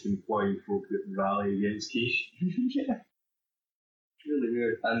 is just employing folk that rally against quiche. Yeah. Really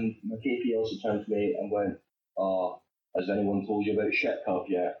weird. And my KP also turned to me and went, "Oh, has anyone told you about shit cup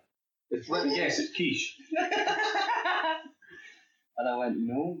yet?" Let me guess, it's quiche. And I went,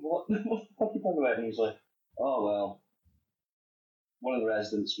 "No, what are you talking about?" And he was like, "Oh, well, one of the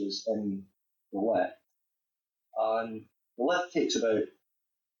residents was in the lift, and the lift takes about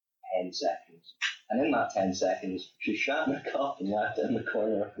 10 seconds. And in that 10 seconds, she shat in the cup and left it in the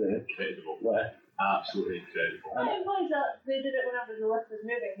corner of the incredible lift. Absolutely incredible. I implies that they did it whenever the lift was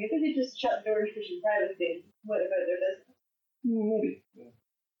moving. Maybe they just shut doors for some privacy and went about their business. Maybe. Yeah.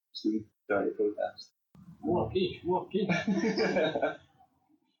 It's the dirty protest. What quiche?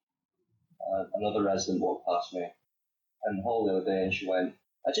 Another resident walked past me in the hall the other day and she went,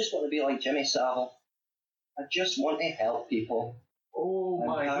 "I just want to be like Jimmy Savile. I just want to help people." Oh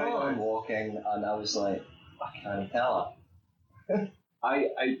my God. I'm walking and I was like, I can't tell her.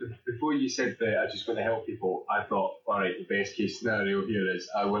 I before you said that I just want to help people, I thought, alright, the best case scenario here is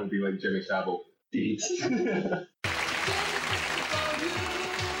I want to be like Jimmy Savile. Deeds.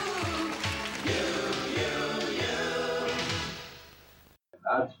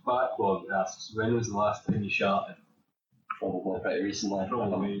 Ad's backlog asks, when was the last time you sharted? Probably pretty recently.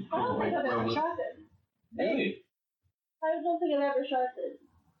 Probably. I don't think I've ever sharted. Really? I don't think I've ever sharted.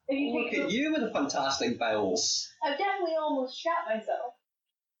 Look at you with the fantastic bowels. I've definitely almost shat myself,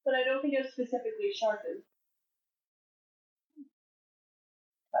 but I don't think I've specifically sharted.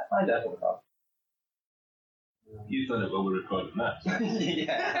 I definitely have. You've done it while we're recording this.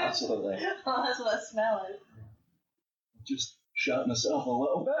 Yeah, absolutely. Oh, that's what I smell like. Just shut myself a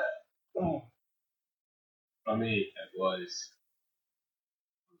little bit. Oh. For me, it was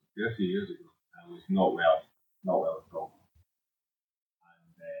a few years ago. I was not well at all.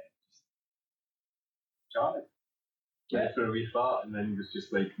 And chatting. Went for a wee fart and then was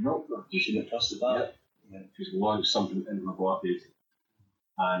just like, nope, You shouldn't have trusted that. yeah. Just launched something into my blockade.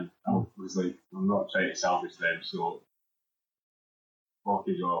 And I was like, I'm not trying to salvage them, so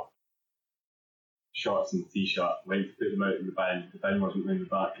blockage off. Shorts and t-shirt, went to put them out in the bin. The bin wasn't in the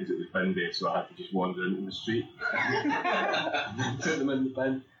back because it was bin day, so I had to just wander into the street. Put them in the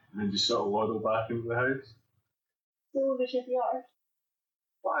bin and then just sort of waddle back into the house. So the shipyard.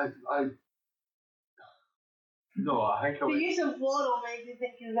 But no, I think I The was. use of waddle makes you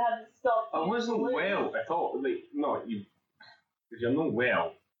think you had to stop. I wasn't well at all. Like, no, if you're not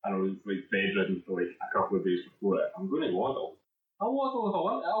well, and I was like bedridden for like a couple of days before it, I'm going to waddle. I'll waddle if I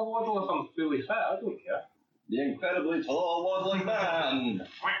want. I'll waddle if I'm fully fit. I don't care. The incredibly tall waddling man.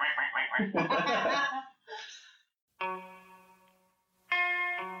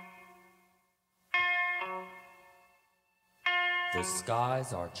 The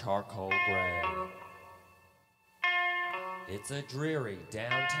skies are charcoal gray. It's a dreary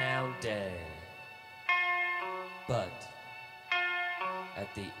downtown day. But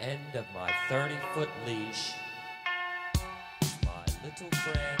at the end of my 30-foot leash, my little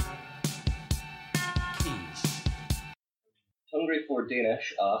friend, Quiche. Hungry for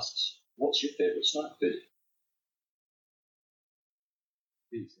Danish asks, what's your favourite snack food?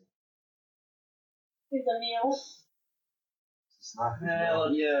 Pizza. It's a meal. It's a snack.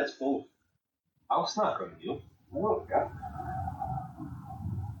 Well, yeah, it's both. I'll snack on a meal. I don't care.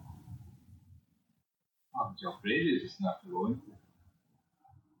 Job Brady is a snack going.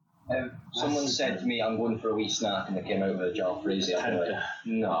 Someone said to me, I'm going for a wee snack, and they came out with a jalfrezi. I'm like,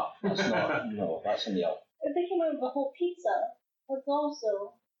 no, that's not. No, that's a meal. If they came out with a whole pizza, that's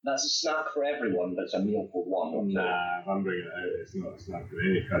also. That's a snack for everyone, but it's a meal for one. Nah, if I'm bringing it out, it's not a snack for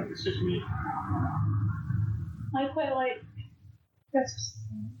any cunt, it's just me. I quite like crisps.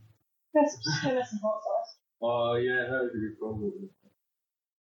 Crisps, hummus, and hot sauce. Oh, yeah, that was a good combo.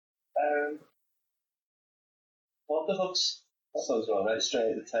 Hot dogs. That sounds all right.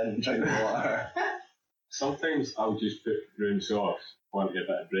 Straight at the tin, drink the water. Sometimes I'll just put brown sauce onto a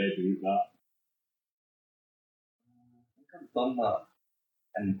bit of bread and eat that. I think I've done that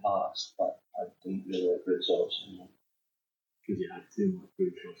in the past, but I didn't really like brown sauce. Because you had too much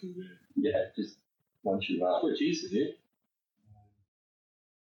brown sauce and bread. Yeah, just munching that. That's what Jesus ate.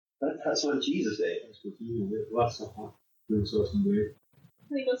 That's what Jesus ate. That's what Jesus ate. Last supper, brown sauce and bread.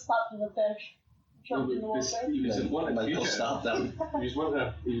 He got slapped with a fish. Jumped in the water. He was one of Michael stabbed him. He was one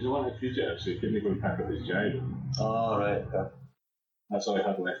of fugitive, so he couldn't go and pick up his gyro. Oh, right. Yeah. That's all he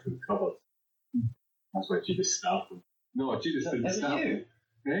had left in the cupboard. That's why Judas stabbed him. No, Judas didn't stab him.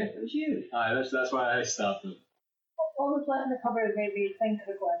 It was you. Aye, that's why I stabbed him. All that's left in the cupboard made me think of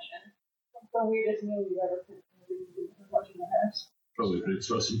a question. What's the weirdest meal you've ever cooked in the house? Probably brown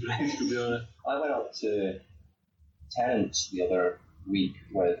sauce and bread, to be honest. I went up to Tenants the other week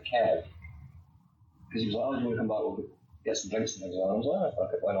with Kev. Because he was like, oh, do you want to come back? We'll get some drinks and things. And I was like, oh,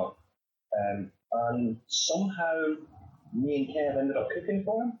 fuck it, why not? And somehow me and Kev ended up cooking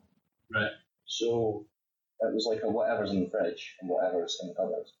for him. Right. So it was like a whatever's in the fridge and whatever's in the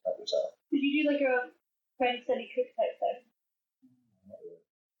cupboard. That was it. Did you do like a French steady cook type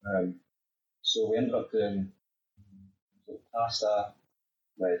thing? So we ended up doing pasta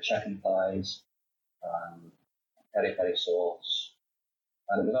with chicken thighs and peri peri sauce.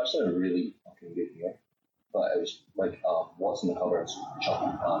 And it was actually a really fucking good meal. But it was like, what's in the cupboards?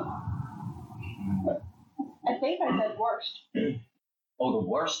 Chocolate pan. I think I said worst. Oh, the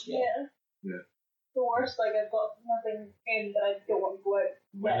worst? Yeah. The worst, like I've got nothing in that I don't want to go out.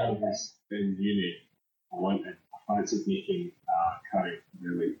 When I was in uni, I fancied making curry.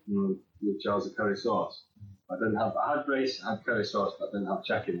 The jars of curry sauce. I had rice, I had curry sauce, but I didn't have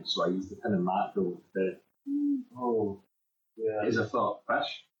chicken, so I used the tin of mackerel instead. Oh. Yeah. Because I thought,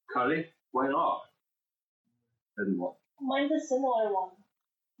 fish, curry, why not? Didn't work. Mine's a similar one,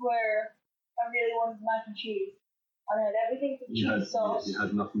 where I really wanted mac and cheese, and I had everything for cheese sauce. You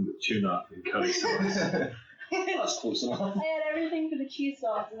had nothing but tuna and curry sauce. That's close enough. I had everything for the cheese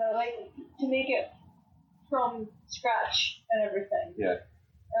sauce, and I like to make it from scratch and everything. Yeah.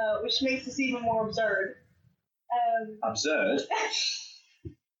 Which makes this even more absurd. Absurd?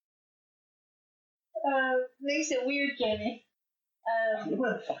 Makes it weird, Jamie. I don't know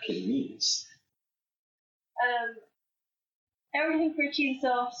what it fucking means. Everything for cheese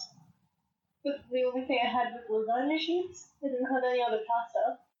sauce, but the only thing I had was lasagna sheets. I didn't have any other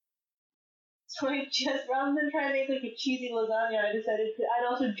pasta. So I just, rather than trying to make like a cheesy lasagna, I'd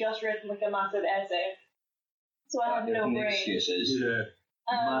also just written like a massive essay. So I have no brain. Excuses. Yeah.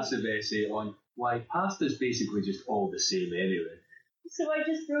 Massive essay on why pasta's basically just all the same anyway. So I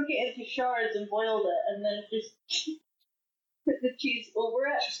just broke it into shards and boiled it, and then just put the cheese over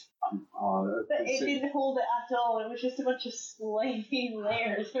it. But it didn't hold it at all. It was just a bunch of slimy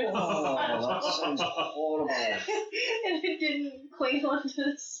layers. Oh, that sounds horrible. And it didn't cling onto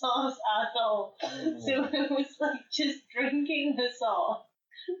the sauce at all. So it was like just drinking the sauce.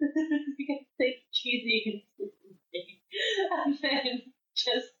 Because thick, cheesy consistency. And then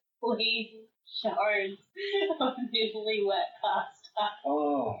just plain shards of newly wet pasta.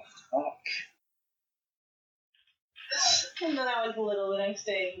 Oh, fuck. And then I went to Lidl the next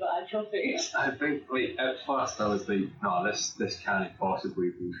day and got actual food. I think, like, at first I was like, no, this can't possibly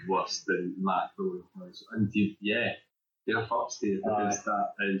be worse than mackerel. And you're fucked here because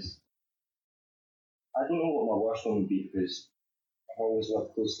that is. I don't know what my worst one would be because I've always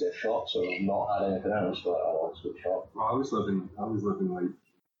lived close to a shop, so I've not had anything else, but I'll always go to shop. Well, I was living like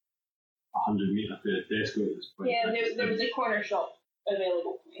 100 metres from a Tesco at this point. Yeah, there was a corner shop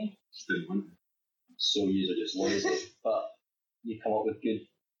available for me. Just didn't want it. So you're just lazy, but you come up with good,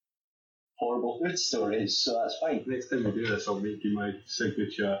 horrible food stories, so that's fine. Next time we do this, I'll make you my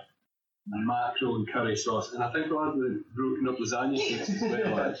signature mackerel and curry sauce, and I think we'll add the broken up lasagna sauce as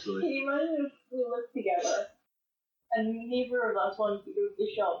well, actually. Can you imagine if we lived together and neither of us wanted to go to the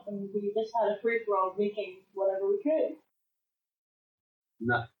shop and we just had a free for all making whatever we could?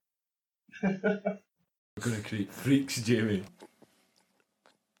 Nah. We're going to create freaks, Jamie.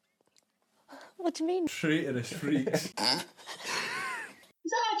 What do you mean? Traitorous freaks. Is that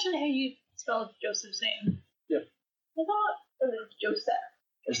actually how you spelled Joseph's name? Yeah. I thought it was Joseph.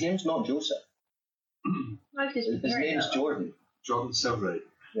 His name's not Joseph. His name's Jordan. Jordan Silverite.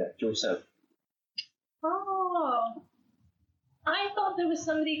 Yeah, Joseph. Oh. I thought there was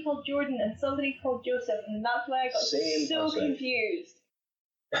somebody called Jordan and somebody called Joseph, and that's why I got so confused.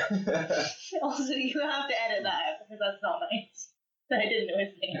 Also, you have to edit that out because that's not nice. That I didn't know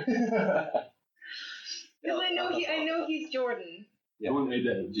his name. Because I know he's Jordan. Yeah. Don't edit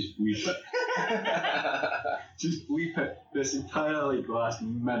it, just bleep it. Just bleep it this entire last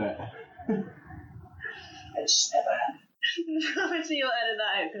minute. It's never happened. So you'll edit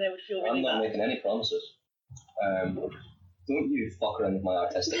that out because I would feel really I'm not bad. making any promises. Don't you fuck around with my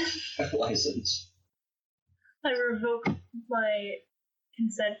artistic license. I revoke my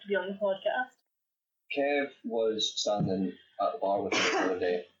consent to be on the podcast. Kev was standing at the bar with me the other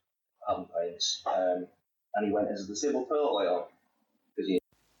day, having pints, and he went, "Is the disabled toilet light on?" Because he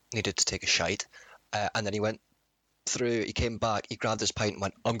needed to take a shite, and then he went through, he came back, he grabbed his pint and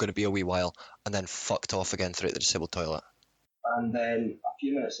went, "I'm going to be a wee while," and then fucked off again through the disabled toilet. And then a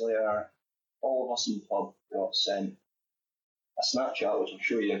few minutes later, all of us in the pub got sent a Snapchat, which I'll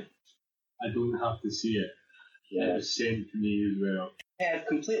show you. I don't have to see it. Yeah. It was sent to me as well. Kev,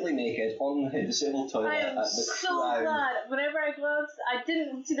 completely naked on the disabled toilet I at am the so Crown. glad. Whenever I glanced, I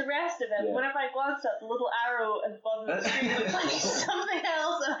didn't see the rest of it. Yeah. Whenever I glanced at the little arrow at the bottom of the screen, it looked like something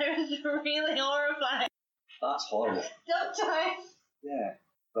else, and I was really horrified. That's horrible. Sometimes. Yeah,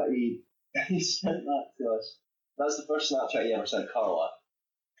 but he sent that to us. That's the first Snapchat he ever sent Carla.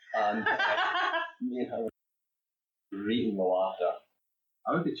 And me and her were reading the laughter.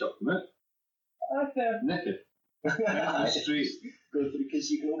 I would have chucked him out. Okay. Naked. The street. Go through, because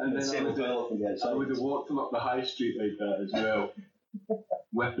you can open the disabled toilet from the outside. I would have walked him up the high street like that as well,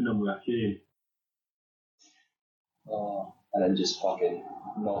 whipping him with a cane. Oh, and then just fucking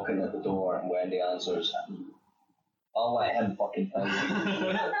knocking at the door, and Wendy answers. I'll let him fucking tell you.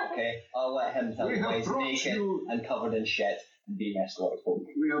 Okay? I'll let him tell you why he's naked and covered in shit and being escorted home.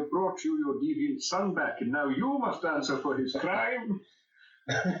 We have brought you your deviant son back, and now you must answer for his crime.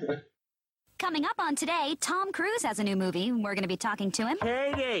 Coming up on Today, Tom Cruise has a new movie. We're going to be talking to him.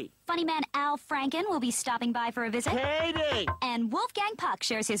 Katie! Funny man Al Franken will be stopping by for a visit. Katie! And Wolfgang Puck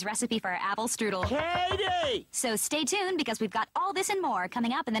shares his recipe for apple strudel. Katie! So stay tuned because we've got all this and more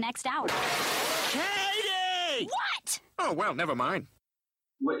coming up in the next hour. Katie! What? Oh, well, never mind.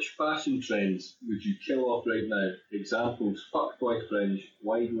 Which fashion trends would you kill off right now? Examples: fuckboy fringe,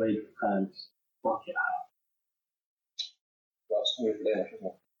 wide leg pants, bucket hat. That's hungry for dinner, isn't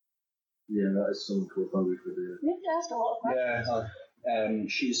it? Yeah, that is something called hungry for dinner. You've asked a lot of questions. Yeah,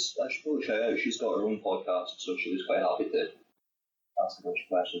 I should probably shout out, she's got her own podcast, so she was quite happy to ask a bunch of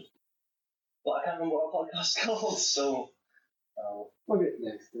questions. But I can't remember what our podcast is called, so plug it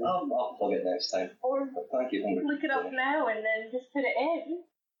next time. I'll plug it next time. Or but thank you, Hungry. look it up now and then just put it in.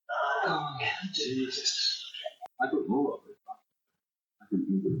 Oh, Jesus. I don't know what it is. I think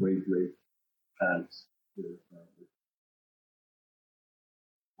you would wide leg pants.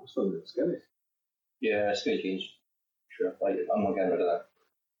 I'm still a bit skinny. Yeah, skinny jeans. Sure, I'm not getting rid of that.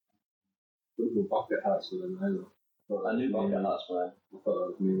 Don't go bucket hats with them either. A new bucket, that's fine. I thought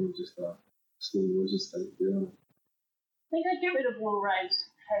that was mainly just a slow roses thing, to be honest. I think I'd get rid of low-rise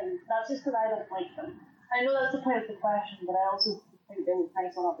trousers. That's just because I don't like them. I know that's the point of the question, but I also think they look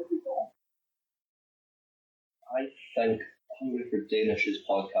nice on other people. I think Hungry for Danish's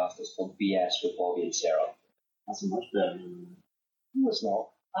podcast is called BS with Bobby and Sarah. That's much better than... No, it's not.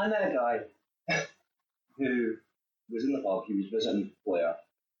 I met a guy who was in the pub, he was visiting Blair.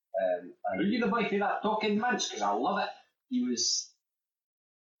 Are you the boy for that talking mince? Because I love it. He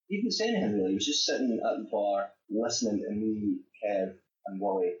didn't say anything really, he was just sitting at the bar listening to me, Kev and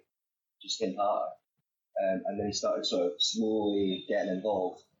Wally just getting harder. And then he started sort of slowly getting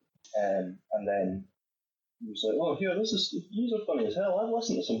involved. And then he was like, oh, here, these are funny as hell. I've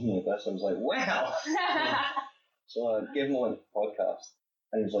listened to something like this. I was like, wow. So I gave him a link to the podcast.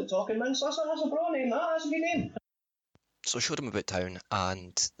 And he was like, Talking Mince, that's a bra name, that's a good name. So I showed him about town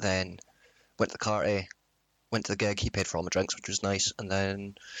and then went to the carty, went to the gig, he paid for all my drinks, which was nice, and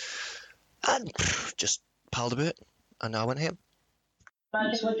then just palled about, and I went home.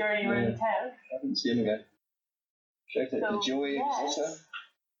 Magical journey around town. I didn't see him again. Checked it, So, Joey yes. was also.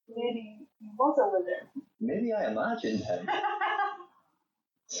 Maybe he was a wizard. Maybe I imagined him.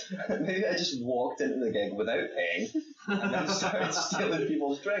 Maybe I just walked into the gig without paying and then started stealing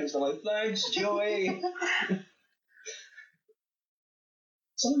people's drinks. I'm like, thanks, Joey.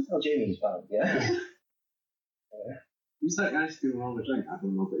 Someone tell Jamie he's bad, yeah? Who's that guy stealing all the drink? I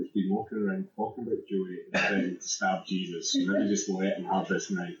don't know, but he's been walking around talking about Joey and trying to stab Jesus. So maybe just let him have this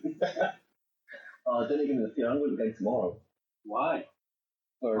night. Oh, I didn't give me the fear. I'm going to the gig tomorrow. Why?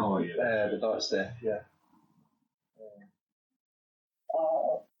 For the darts day, yeah.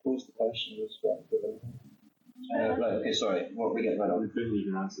 Pose the question was right, okay, sorry. What are we getting right on? We couldn't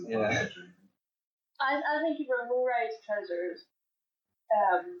even answer the question. I think you wear low-rise trousers.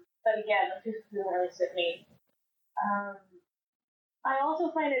 But again, that's just doesn't really fit me. I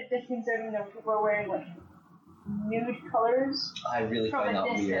also find it disconcerting that people are wearing like nude colors. I really find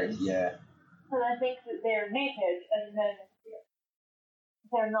that weird, yeah. Because I think that they're naked and then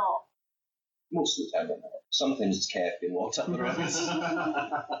they're not. Most of the time, they're not. Sometimes it's Kev being walked up the road.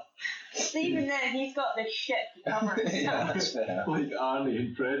 So even then, he's got the shit to cover himself. Yeah, that's fair. Like Arnie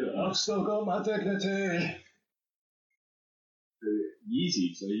in Predator. I've still got my dignity.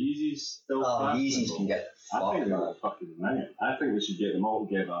 Yeezys. Are Yeezys still Yeezys can get I think fucked, they're fucking minging. I think we should get them all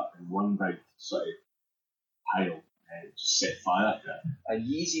together in one big sort of pile and just set fire to it. A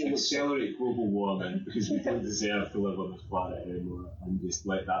Yeezy looks... Accelerate global warming because we don't deserve to live on this planet anymore and just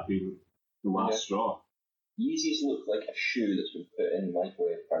let that be the last straw. Yeezys look like a shoe that's been put in the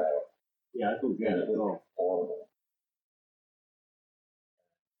microwave for an hour. Yeah, I don't get it at all. Horrible.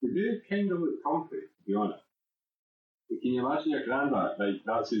 They do kind of look comfy, to be honest. But can you imagine your granddad? Like,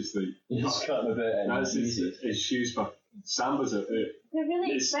 that's his, like... He's cutting a bit in that's his shoes for... Sambas are out. They're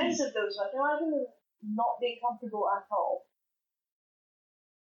really expensive though, so I can imagine them not being comfortable at all.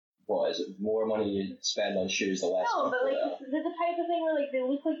 What, is it more money you spend on shoes the less No, but like, comfortable the type of thing where like they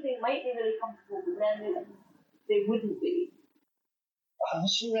look like they might be really comfortable, but then they wouldn't be. I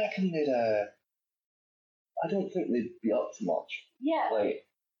also reckon they'd, I don't think they'd be up to much. Yeah. Like,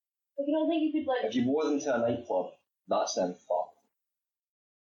 I don't think you could like... if you wore them to a nightclub, that's then fucked.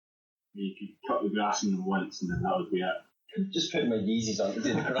 You could cut the grass in them once and then that would be it. Just putting my Yeezys on to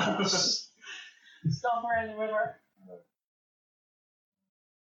do the grass. Stomp around the river.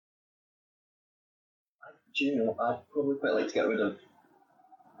 Do you know, I'd probably quite like to get rid of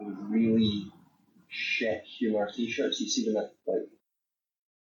the really shit humour t-shirts. You see them at like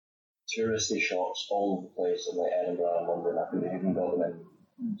touristy shops all over the place in like Edinburgh and London. I think they even got them in.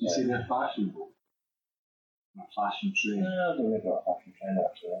 Do you see they're fashionable? A fashion trend? No, I don't think they're a fashion trend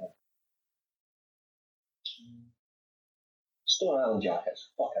actually. Stone Island jackets,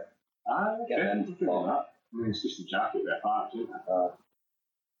 fuck it. Okay, Get them that. I mean, it's just a jacket with a patch, isn't it?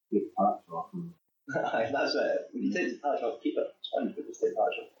 Take the patch off and... That's it. When you take the patch off, keep it. It's fine, but just take the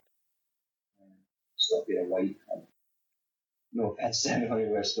patch off. Stop being a white. No offense to anyone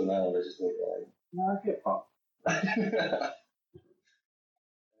who wears Stone Island, I just don't like it. No, I get fucked.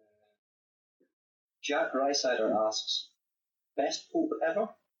 Jack Rysider asks, best pope ever?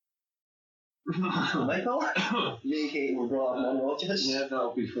 Michael? You and Katie were brought up on Rogers? Yeah,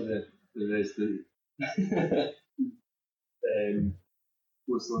 that'll be for the rest of it.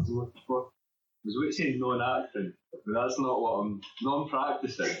 What's the one I'm looking for? I was going to say non-acting, but that's not what I'm...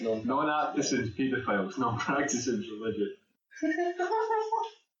 Non-practicing. Non-acting paedophiles, non-practicing religious.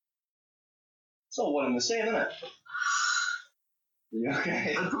 It's all one and the same, isn't it? You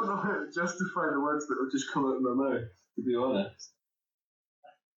okay? I don't know how to justify the words that have just come out of my mouth, to be honest.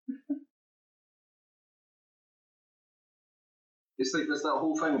 It's like there's that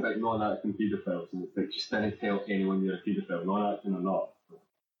whole thing about non-acting paedophiles, and it's like just don't tell anyone you're a paedophile, non-acting or not. Do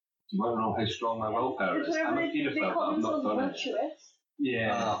you want to know how strong my willpower is? I'm a paedophile, but I've not done it.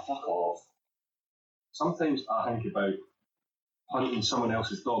 Yeah. Fuck off. Sometimes I think about hunting someone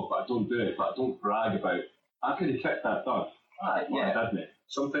else's dog, but I don't do it, but I don't brag about, I could have kicked that dog. I didn't.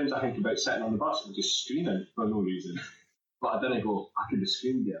 Sometimes I think about sitting on the bus and just screaming for no reason. But I didn't go, I could have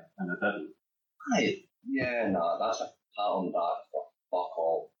screamed there, and I didn't. Right. Yeah, no, that's a pat on the back for fuck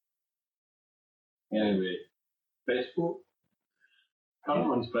all. Anyway, best quote? Current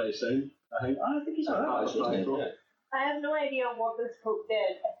one's pretty sound, I think. I think he's alright. I have no idea what this Pope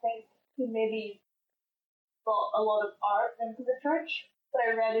did. I think he maybe brought a lot of art into the church, but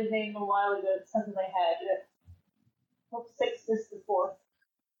I read his name a while ago, it's stuck in my head. It's Pope Sixtus the Fourth.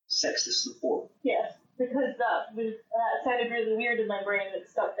 Sixtus the Fourth? Yes, because that sounded really weird in my brain and it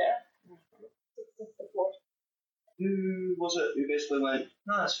stuck there. Sixtus the Fourth. Who was it who basically went,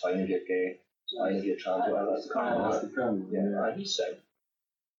 nah, it's fine if you're gay, it's fine if you're trans, whatever, that's the kind of yeah, he's sick.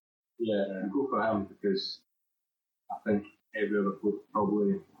 Yeah, go for him because I think every other Pope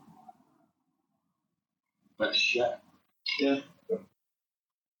probably a bit shit. Yeah.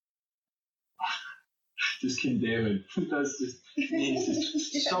 Just condemning. That's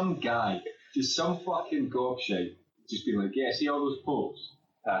just some guy, just some fucking gobshite, just being like, yeah, see all those popes?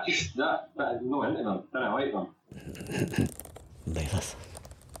 Just that, no into them, didn't like them. Bailiff,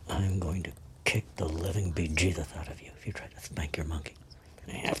 I'm going to kick the living bejesus out of you if you try to spank your monkey.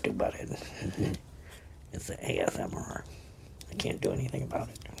 I have to, but it's the ASMR. I can't do anything about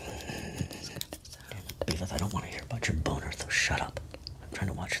it. Bailiff, I don't want to hear about your boner, so shut up. I'm trying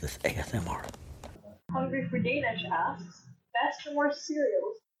to watch this ASMR. Hungry for Danish asks, best or worst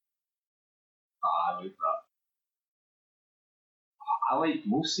cereals? I like that. I like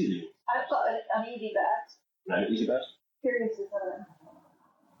most cereals. I've got an easy bet. Right, easy bet? Curious as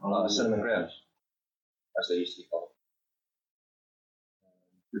well. Cinnamon grams. As they used to be called.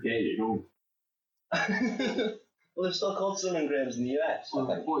 Okay, you go. Well, they're still called cinnamon grams in the US. What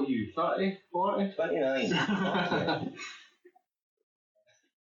are you, 30, 40? 29.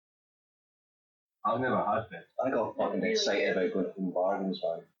 I've never had them. I got fucking excited about going to Home Bargains,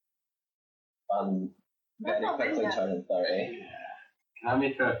 man. And very quickly turning 30. Yeah. Can I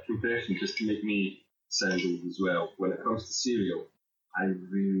make a confession just to make me sound old as well? When it comes to cereal, I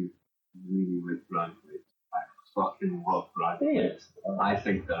really, really like bran flakes. I fucking love bran flakes. I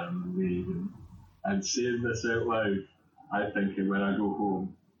think they're amazing. And saying this out loud, I'm thinking when I go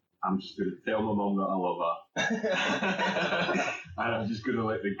home, I'm just going to tell my mum that I love her. And I'm just going to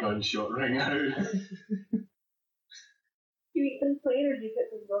let the gunshot ring out. You eat them plain or do you put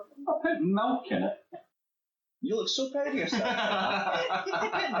them broken? I put milk in it. You look so proud of yourself. You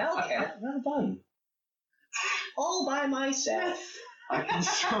put milk in it. Well done. All by myself. I can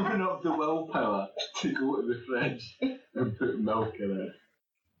summon up the willpower to go to the fridge and put milk in it.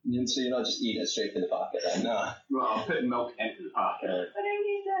 So you're not just eating it straight from the packet then? No. Well, I'm putting milk into the packet. But I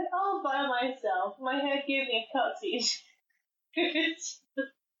mean that all by myself. My head gave me a cutscene. It's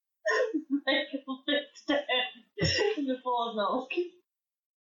like a fixed head in the full of milk.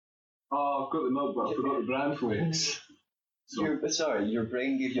 Oh, I've got the milk, but I forgot the bran flakes. Sorry, your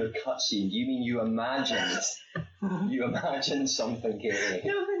brain gave you a cutscene. Do you mean you imagined? You imagined something, Katie?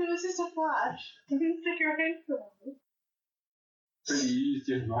 No, but it was just a flash. I didn't stick around for long. So you used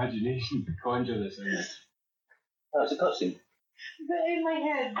your imagination to conjure this image. Oh, it's a cutscene. But in my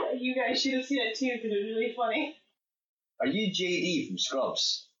head, you guys should have seen it too because it was really funny. Are you JD from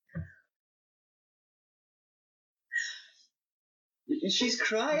Scrubs? She's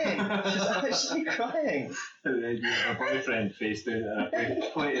crying. She's actually crying. And then you have a boyfriend face down at a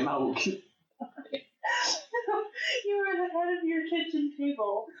plate of milk. You were at the head of your kitchen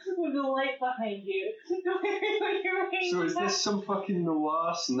table with the light behind you. So is this some fucking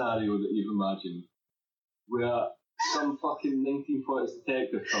noir scenario that you've imagined? Where some fucking 1940s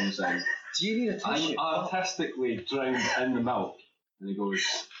detective comes in. Do you need a tissue? I'm artistically drowned in the milk. And he goes,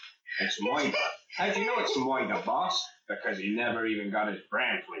 "It's moida. How do you know it's moida, boss? Because he never even got his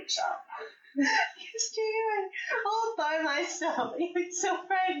bran flakes out." Just doing it all by myself. You're so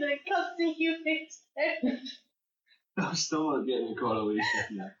proud that it comes to you instead. I'm still not getting the correlation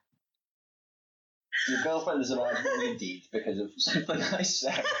yet. Your girlfriend is imagining you deed because of something I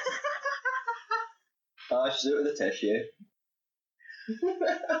said. She's out with a tissue.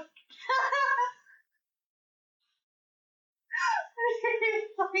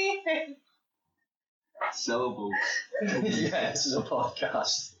 Syllables. Yeah, this is a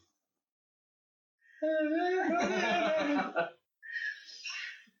podcast.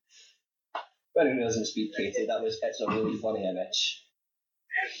 For anyone who doesn't speak Katie, it's a really funny image.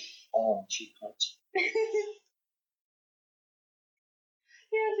 Oh, cheap cunt.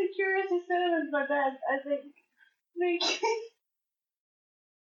 Yeah, the curious cinnamon's my bed. I think the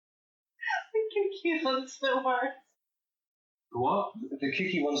cookie one's the worst. What? The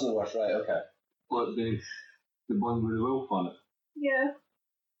cookie one's the worst, right? Okay. What, the one with the wolf on it? Yeah.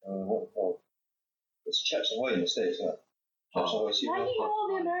 What? It's Chips Ahoy in the States, isn't it? Chips Ahoy cereal. Why do you know all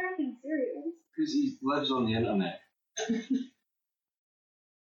the American cereals? Because he lives on the internet.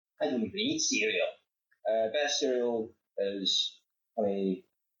 I don't even eat cereal. Best cereal is honey,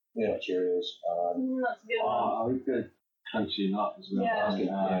 peanut Cheerios. That's a good one. I like the crunchy nut as well.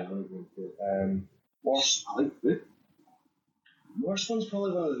 Yeah. Worst. I like it. Worst one's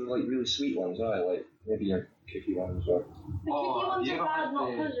probably one of the like really sweet ones. I like maybe your cookie ones or. The cookie ones are bad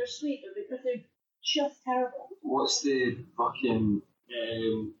not because they're sweet, but because they're just terrible. What's the fucking?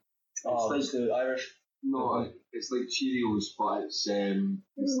 It's like the Irish. No, it's like Cheerios, but it's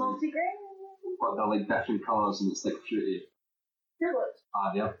multigrain. But they're like different colours and it's like fruity. Fruitless.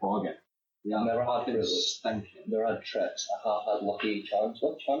 They're bogging. I've never had fucking stinking. Never had Tricks. I have had Lucky Charms.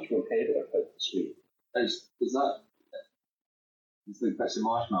 Lucky Charms were okay, but they're quite sweet. Is that? It's like bits of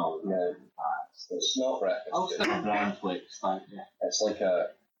marshmallow. Yeah. It's not breakfast. I'll stick a brand flakes, thank you. It's like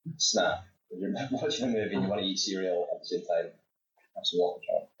a snack. When you're watching a movie and you want to eat cereal at the same time, that's a Lucky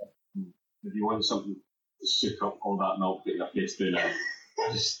Charms. If you want something to soak up all that milk that your face do now,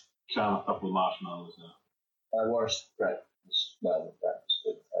 just cram a couple of marshmallows now. My worst breakfast,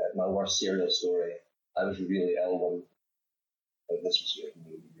 my worst cereal story. I was really ill when this was really,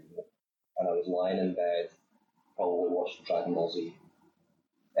 and I was lying in bed, probably watching Dragon Ball Z,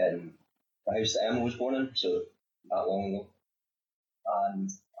 in the house that Emma was born in, so that long ago, and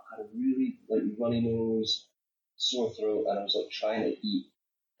I had a really runny nose, sore throat, and I was trying to eat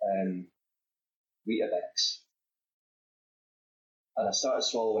Weetabix. And I started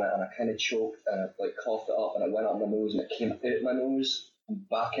swallowing it and I kind of choked and I coughed it up and it went up my nose and it came out my nose and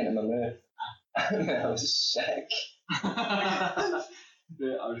back into my mouth. And I was sick.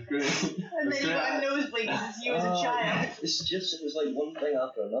 Yeah, I was good. And then you got a nosebleed because you was a child. It was like one thing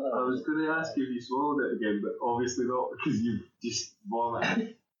after another. I was going to ask you if you swallowed it again, but obviously not because you just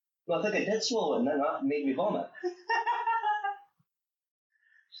vomited. Well, I think I did swallow it and then that made me vomit.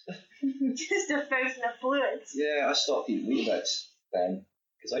 Just a fountain of fluids. Yeah, I stopped eating Weetabix then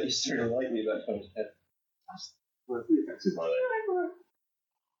because I used to really like Weetabix when I was a kid. Weetabix is alright.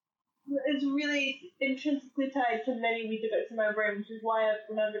 It's really intrinsically tied to mini Weetabix in my brain, which is why I've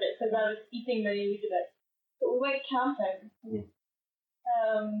remembered it, because I was eating mini Weetabix. But we went camping, and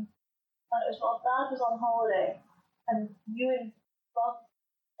it was while Dad was on holiday, and you and Buff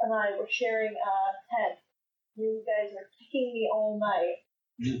and I were sharing a tent. You guys were kicking me all night,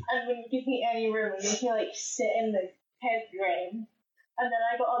 and wouldn't give me any room, and made me sit in the tent frame. And then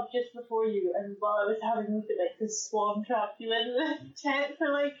I got up just before you, and while I was having Weetabix, this swan trapped you in the tent for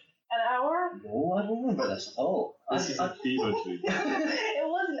an hour. No, I don't remember this at all. This is a fever dream. It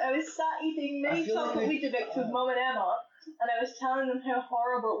wasn't. I was sat eating mini chocolate Weetabix with Mum and Emma, and I was telling them how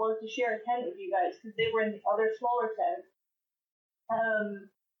horrible it was to share a tent with you guys because they were in the other smaller tent.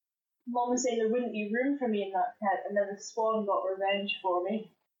 Mum was saying there wouldn't be room for me in that tent, and then the swan got revenge for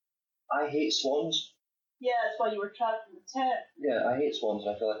me. I hate swans. Yeah, that's why you were trapped in the tent. Yeah, I hate swans,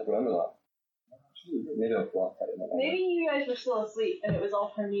 and I feel like I remember that. Maybe I've blocked it in my memory. Maybe you guys were still asleep, and it was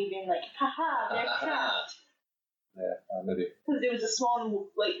all for me being like, haha, they're trapped. Yeah, maybe. Because there was a swan,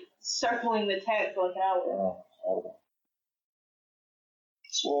 circling the tent for an hour. Oh, horrible.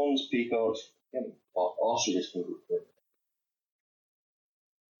 Swans, peacocks, ostriches can be good.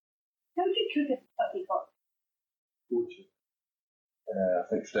 How would you cook a peacock? I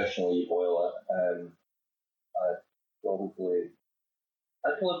think traditionally you boil it.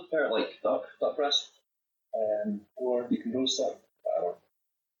 I'd probably prepare it like duck breast, or you can roast it. Whatever.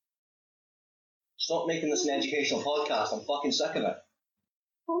 Stop making this an educational podcast. I'm fucking sick of it.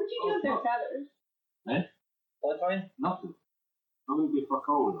 What would you do with their feathers? Eh? What fine? Nothing. I wouldn't be fuck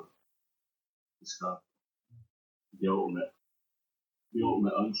all with them. It's the ultimate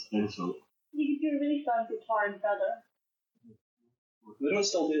insult. You could do a really fancy tar and feather. We don't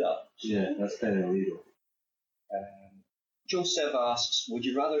still do that. Yeah, that's kind of illegal. Joseph asks, would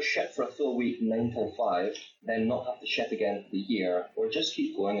you rather shit for a full week 9 till 5, then not have to shit again for the year, or just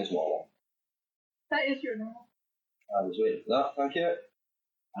keep going as normal? That is your normal. I was waiting for that, thank you.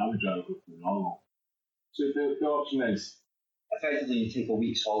 I would rather go for normal. So the option is? Effectively, you take a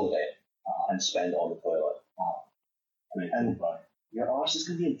week's holiday and spend it on the toilet. And your arse is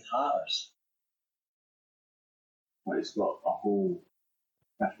going to be in tatters. But it's got a whole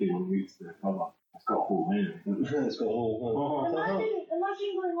 51 weeks to recover. It's got a whole name. It's got a whole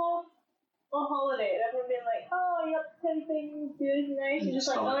Imagine going off on holiday and everyone being like, oh, you up to anything good, nice? You're just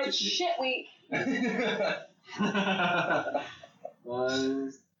like, oh, it's shit week.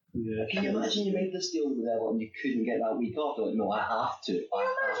 Yeah. Can you imagine you made this deal with the devil and you couldn't get that week off? You're like, no, I have to. Can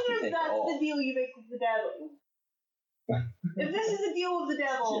you imagine if that's the deal you make with the devil? If this is the deal with the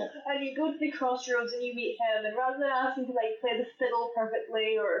devil, and you go to the crossroads and you meet him, and rather than asking to like play the fiddle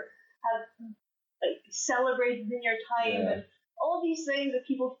perfectly or have like celebrated in your time and all these things that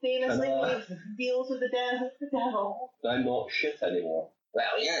people famously make deals with the devil. I'm not shit anymore.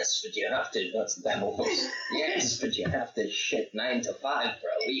 Well, yes, but you have to. That's the devil. Yes, but you have to shit 9 to 5 for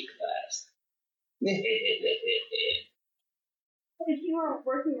a week first. If you were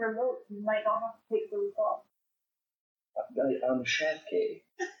working remote, you might not have to take the week off. I'm a chef, Katie.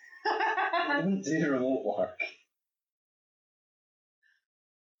 I don't do remote work.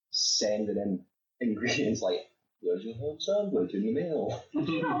 Sending in ingredients like, there's your home sandwich in the mail. Would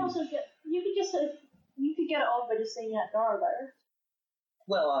you not also get, you could get it off by just saying you had garlic.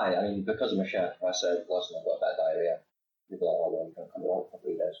 Well, I mean, because I'm a chef, I said, listen, I've got a bit of diarrhea. People are all going to come along for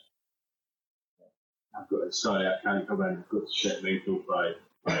 3 days. Sorry, I can't come in. I've got to shit 9 till 5.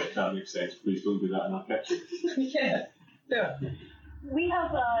 Right, that makes sense. Please don't do that in our kitchen. Yeah. We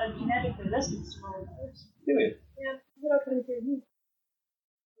have genetic resistance to coronavirus. Do we? Yeah, we're not going to do.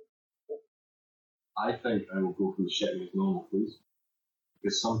 I think I will go for the shitting as normal, please.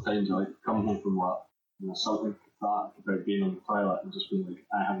 Because sometimes I come home from work and there's something cathartic about being on the toilet and just being like,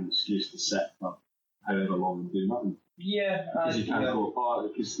 I have an excuse to sit for however long and do nothing. Yeah. Because you can't go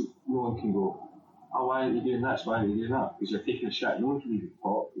apart, because no one can go, oh, why aren't you doing this? Why aren't you doing that? Because you're taking a shit. No one can even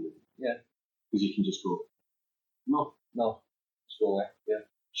talk to you. Yeah. Because you can just go, no. Just go away. Yeah.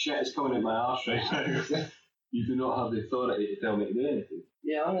 Shit is coming out my arse right now. You do not have the authority to tell me to do anything.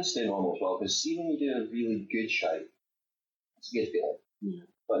 Yeah, I'm going to stay normal as well, because see when you do a really good shite, it's a good feeling. Yeah.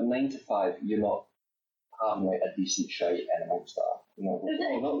 But 9 to 5, you're not having like a decent shite in amongst that. You know, Is it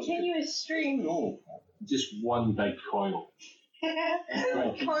a continuous stream? No. Just one big coil.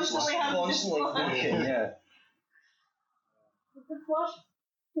 Constantly having to fucking, yeah. Does the flush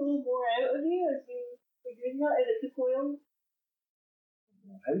pull more out of you as you're doing that? Is it the coil?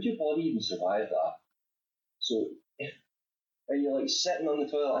 How would your body even survive that? So, are you like sitting on the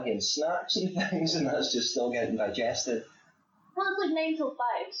toilet having snacks and things and that's just still getting digested? Well, it's like 9 till 5,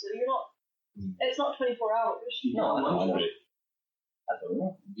 so you're not. It's not 24 hours. No, I don't know. I don't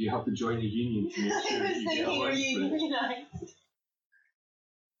know. Do you have to join a union to make sure you get a lunch break?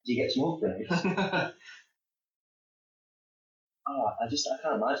 Do you get smoke breaks? I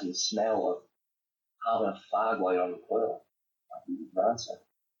can't imagine the smell of having a fag while you're on the toilet. That'd be rancid.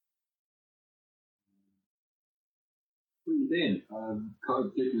 What are you doing?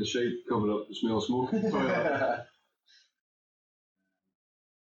 Taking the shade, covered up the smell of smoke in the toilet.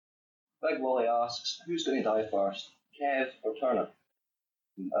 Big Wally asks, who's going to die first, Kev or Turner?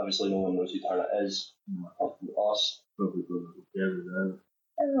 And obviously no one knows who Turner is, apart from us. Probably going to be Kev or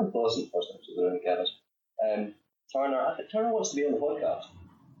It wasn't the first episode of the Kev is. Turner, I think Turner wants to be on the podcast.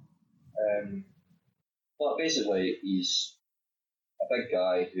 But basically, he's a big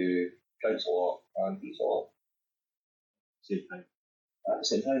guy who drinks a lot and eats a lot. Same time. At the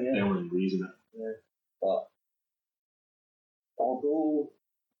same time, yeah. Everyone agrees in it. Yeah. But although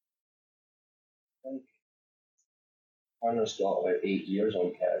I think Turner's got about 8 years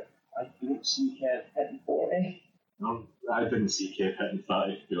on Kev, I don't see Kev hitting 40. No, I didn't see Kev hitting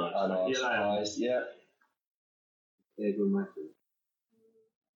 30, to be honest. I know, I'm surprised, yeah.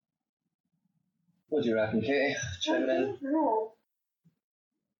 What do you reckon, Katie? Chime in. No.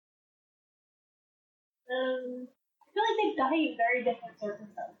 I feel like they die in very different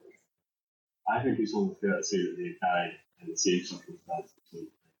circumstances. I think it's only fair to say that they die in the same circumstances.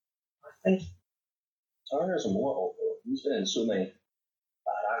 I think Turner's immortal, though. He's been in so many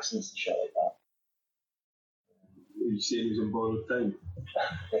bad accidents and shit like that. You saying he's on borrowed time?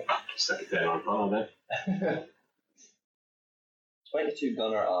 Stick it down on Turner then. 22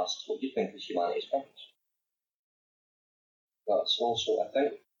 Gunner asks, what do you think is humanity's purpose? That's also, I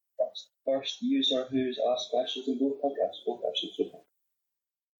think, that's the first user who's asked questions in both podcasts, both episodes so far.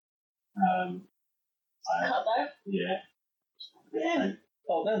 Yeah. Yeah.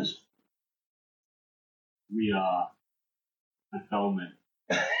 Oh, Vince. We are the filming.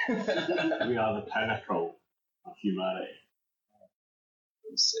 We are the pinnacle of humanity.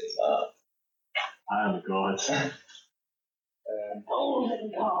 Let's say that. I am a god.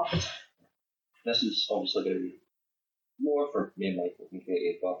 This is obviously going to be more for me and Michael than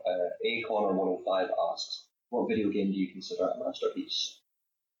Katie, but Aconnor105 asks, what video game do you consider a masterpiece?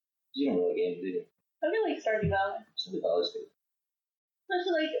 You don't really game, do you? I really like Stardew Valley. Stardew Valley's good.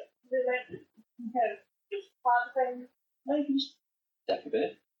 Especially like the kind of plot thing. Like Deck a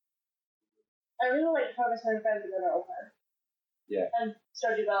bit. I really like Harvest Moon Friends and Mineral Farm. Yeah. And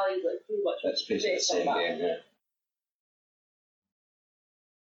Stardew Valley is like pretty much That's basically the same game, yeah.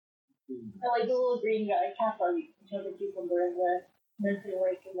 I like the little green guy, Kappa, you can jump a cucumber in the nursery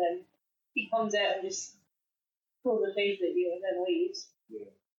lake, and then he comes out and just pulls a face at you and then leaves.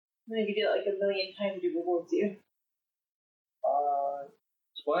 Yeah. And if you do it like a million times, it rewards you.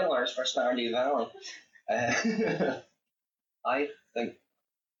 Spoilers for Stardew Valley. I think,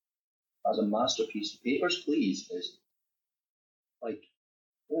 as a masterpiece, Papers, Please is like,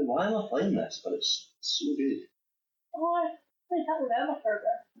 why am I playing this? But it's so good. Oh, I played that with Emma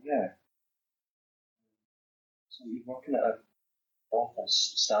Ferber. Yeah. So you're working at an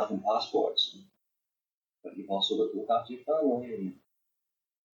office stamping passports, but you've also got to look after your family and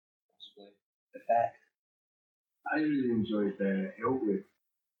possibly effect. I really enjoyed Hellblade.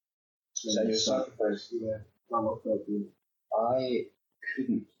 Senua Sacrifice. Yeah, I love that game. I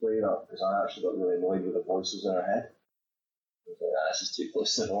couldn't play that because I actually got really annoyed with the voices in our head. I was like, this is too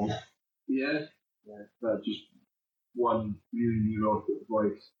close to home. Yeah. That just one really neurotic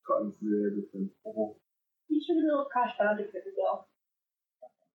voice cutting through everything. You should do a little Crash Bandicoot as well.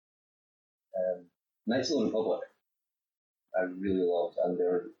 Knights of the Republic, I really loved, and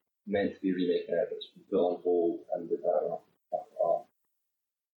they're meant to be remaking it, but it's been put on hold, and they've done it off.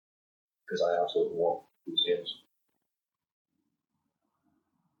 Because I absolutely love these games.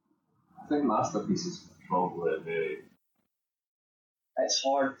 I think Masterpiece is probably a very... It's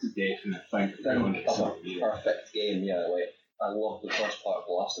hard to definitely think of a perfect game, yeah. Like, I love the first part of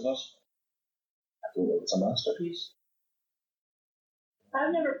The Last of Us. I don't know if it's a masterpiece.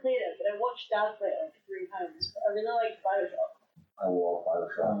 I've never played it, but I watched Dad play it like 3 times. I really like Bioshock. I love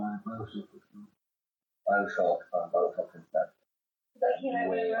Bioshock. Bioshock Infinite. That came out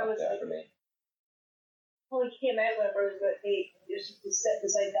Way whenever I up was there like, for me. well, it came out whenever I was about 8, and just to sit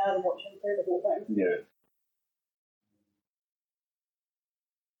beside Dad and watch him play the whole time. Yeah.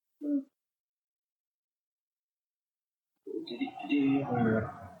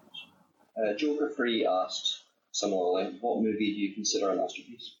 Joker Free asks similarly, what movie do you consider a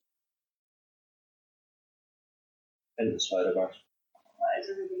masterpiece? Into the Spider-Verse. That is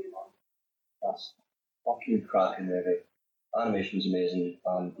a really good one. That's fucking cracking movie. Animation's amazing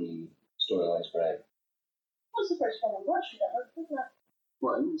and the storyline's great. What's the first one I watched ever? Wasn't it?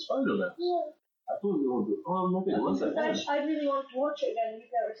 What, in Spider-Man? Yeah. I don't know. Oh, maybe it was it. I really want to watch it again.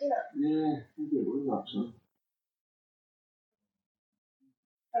 You've never seen it. Yeah, maybe it was actually.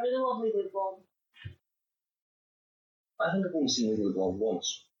 I really love Legally Blonde. I think I've only seen Legally Blonde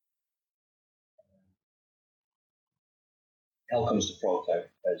once. Hell Comes to Frogtown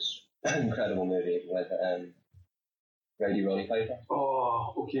is an incredible movie with Roddy Piper.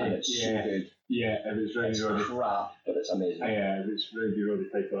 Oh, okay. And it's so good. Yeah, if it's Roddy crap, but it's amazing. Yeah, if it's Roddy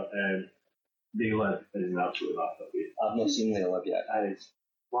Piper, They Live is an absolute masterpiece. I've not seen They Live yet. And it's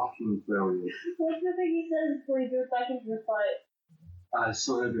fucking brilliant. What's the thing he says before he goes back into the fight? It's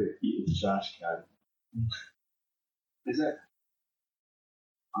something about eating the trash can. Is it?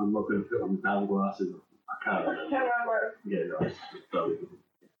 I'm not going to put on the damn glasses. I can't remember. I can't remember. Yeah, no, it's brilliant.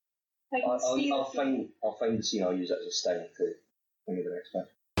 I'll find the scene. I'll use it as a sting to think of the next one.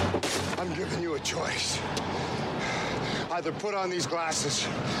 I'm giving you a choice. Either put on these glasses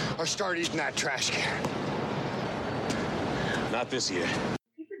or start eating that trash can. Not this year.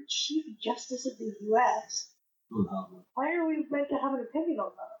 You're the Chief Justice of the U.S. Why are we meant to have an opinion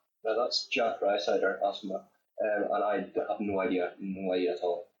on that? Now that's Jack Rysider asking that, and I have no idea at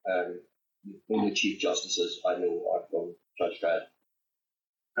all. The only Chief Justices I know are from Judge Dredd.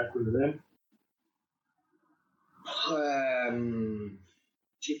 Back with them.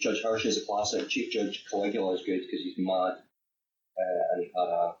 Chief Judge Hirsch is a classic. Chief Judge Caligula is good because he's mad, and he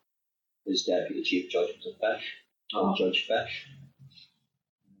had his deputy Chief Judge was a fish, Judge Fish.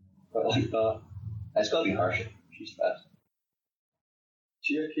 Quite like that. It's got to be Hirsch. She's the best.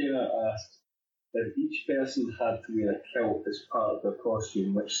 Chiakira asked, if each person had to wear a kilt as part of their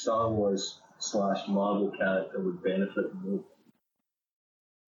costume, which Star Wars/Marvel character would benefit most?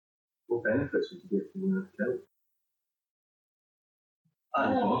 What benefits would you get from wearing a kilt?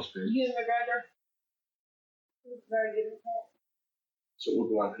 Ewan McGregor. He's very good at that. So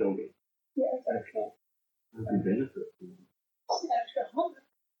Obi-Wan Kenobi. Yeah. And a kilt. What would benefit from Extra hunger.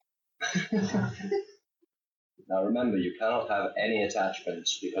 Now remember, you cannot have any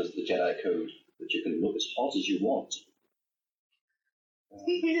attachments because of the Jedi Code, but you can look as hot as you want.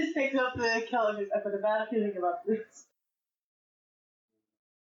 He just picks up the kill and goes, I've got a bad feeling about this.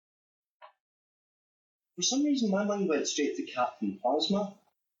 For some reason, my mind went straight to Captain Plasma.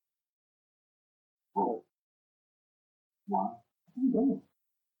 Oh. Why? I don't know.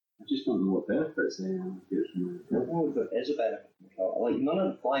 I just don't know what benefits anyone gets from it. I don't know if there is a benefit from the car. Like, none of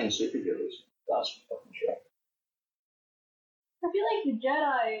the flying superheroes. That's for fucking sure. I feel like the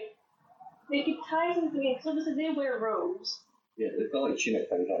Jedi, they could tie something in, because obviously they wear robes, Yeah, they've got like tunic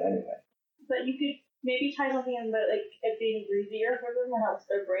things on anyway. but you could maybe tie something in about like it being breezier for them and helps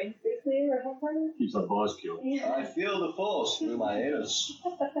their brains stay clear or something. Keeps their balls cool. Yeah. I feel the force through my ears.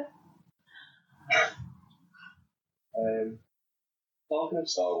 Talking of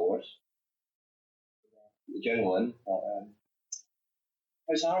Star Wars, the general one,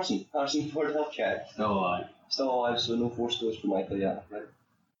 how's Harrison? Harrison Ford health check. Still alive. Still alive, so no force dose for Michael yet, right? I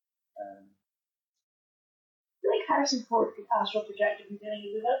feel like Harrison Ford could astral project if he's anything to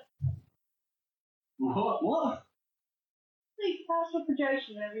do with it. What? Like astral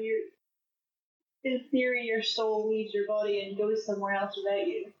projection, whenever you're, in theory, your soul leaves your body and goes somewhere else without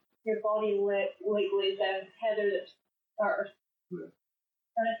you. Your body lays down tethered at Earth. Yeah.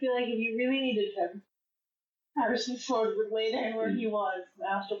 And I feel like if you really needed him, Harrison Ford would lay down where he was and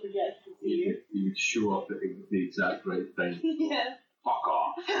astral project to see you. He would show up at the exact right time. Yeah. Fuck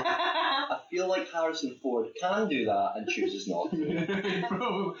off. I feel like Harrison Ford can do that and chooses not to.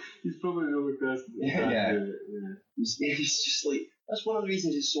 He's probably the only person that can do it. Yeah. He's just like, that's one of the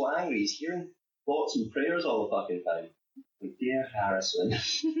reasons he's so angry. He's hearing thoughts and prayers all the fucking time. Like, dear Harrison.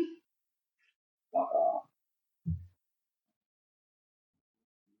 Fuck off.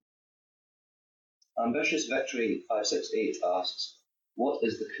 Ambitious Victory 568 asks, what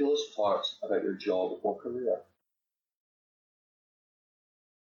is the coolest part about your job or career?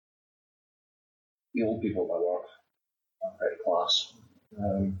 The old people at my work are pretty class.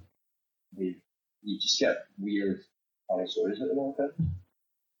 You just get weird, funny stories at the moment.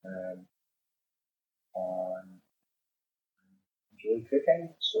 And enjoy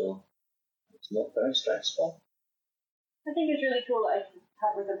cooking, so it's not very stressful. I think it's really cool that I can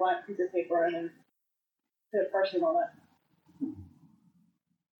have like a blank piece of paper and then put a person on it.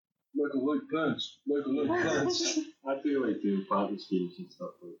 Like a light pants. I do like doing party schemes and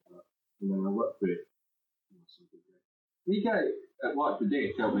stuff like that. And then I work with something great. We guy at work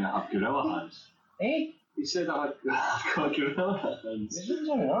today told me I have gorilla hands. Eh? He said I had got gorilla hands.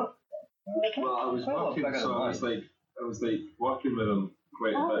 Well, I was working, so I was like working with him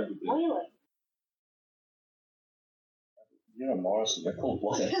quite a bit today. Really? You're a Morrison, you're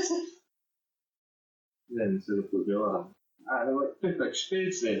cold-blooded. Then instead of put gorilla hands. They're like big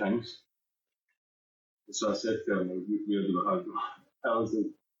spades and things. So I said to him, weird if I had. I was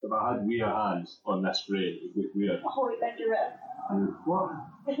like, if I had weird hands on this spray, it would look weird. Oh, wait, that's your wrist. What?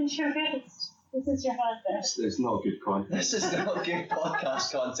 It's your wrist. This is your hand there. It's not good content. This is not good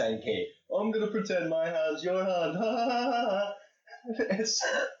podcast content, Kate. I'm going to pretend my hand's your hand.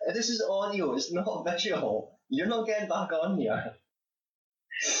 This is audio, it's not visual. You're not getting back on here.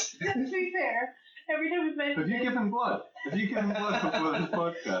 To be fair, every time we've mentioned Have you given blood? Have you given blood before this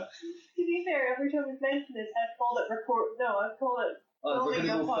podcast? To be fair, every time we've mentioned this, I've called it record. No, I've called it. Oh, we're going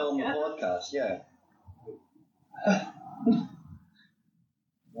to go film the podcast, yeah.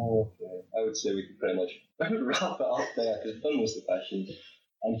 Okay, I would say we could pretty much wrap it up there because we've done most of the questions.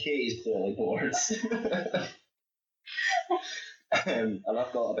 And Katie's clearly bored. And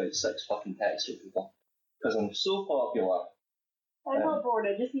I've got about 6 fucking texts from people. Because I'm so popular. I'm not bored,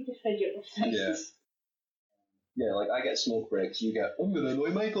 I just need to fidget with things. Yeah. Yeah, like I get smoke breaks, you get, I'm going to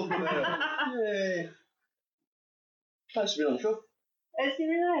annoy Michael for that. Yay. Thanks for being on the show. It's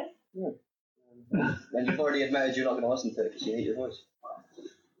really nice. Yeah. And you've already admitted you're not going to listen to it because you hate your voice.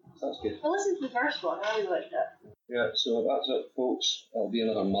 Sounds good. I listened to the first one, I really liked it. Yeah, so that's it, folks. It'll be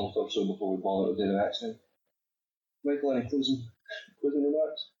another month or so before we bother to do the next one. Michael, any closing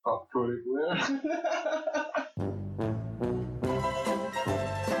remarks? Fuck Tony Blair.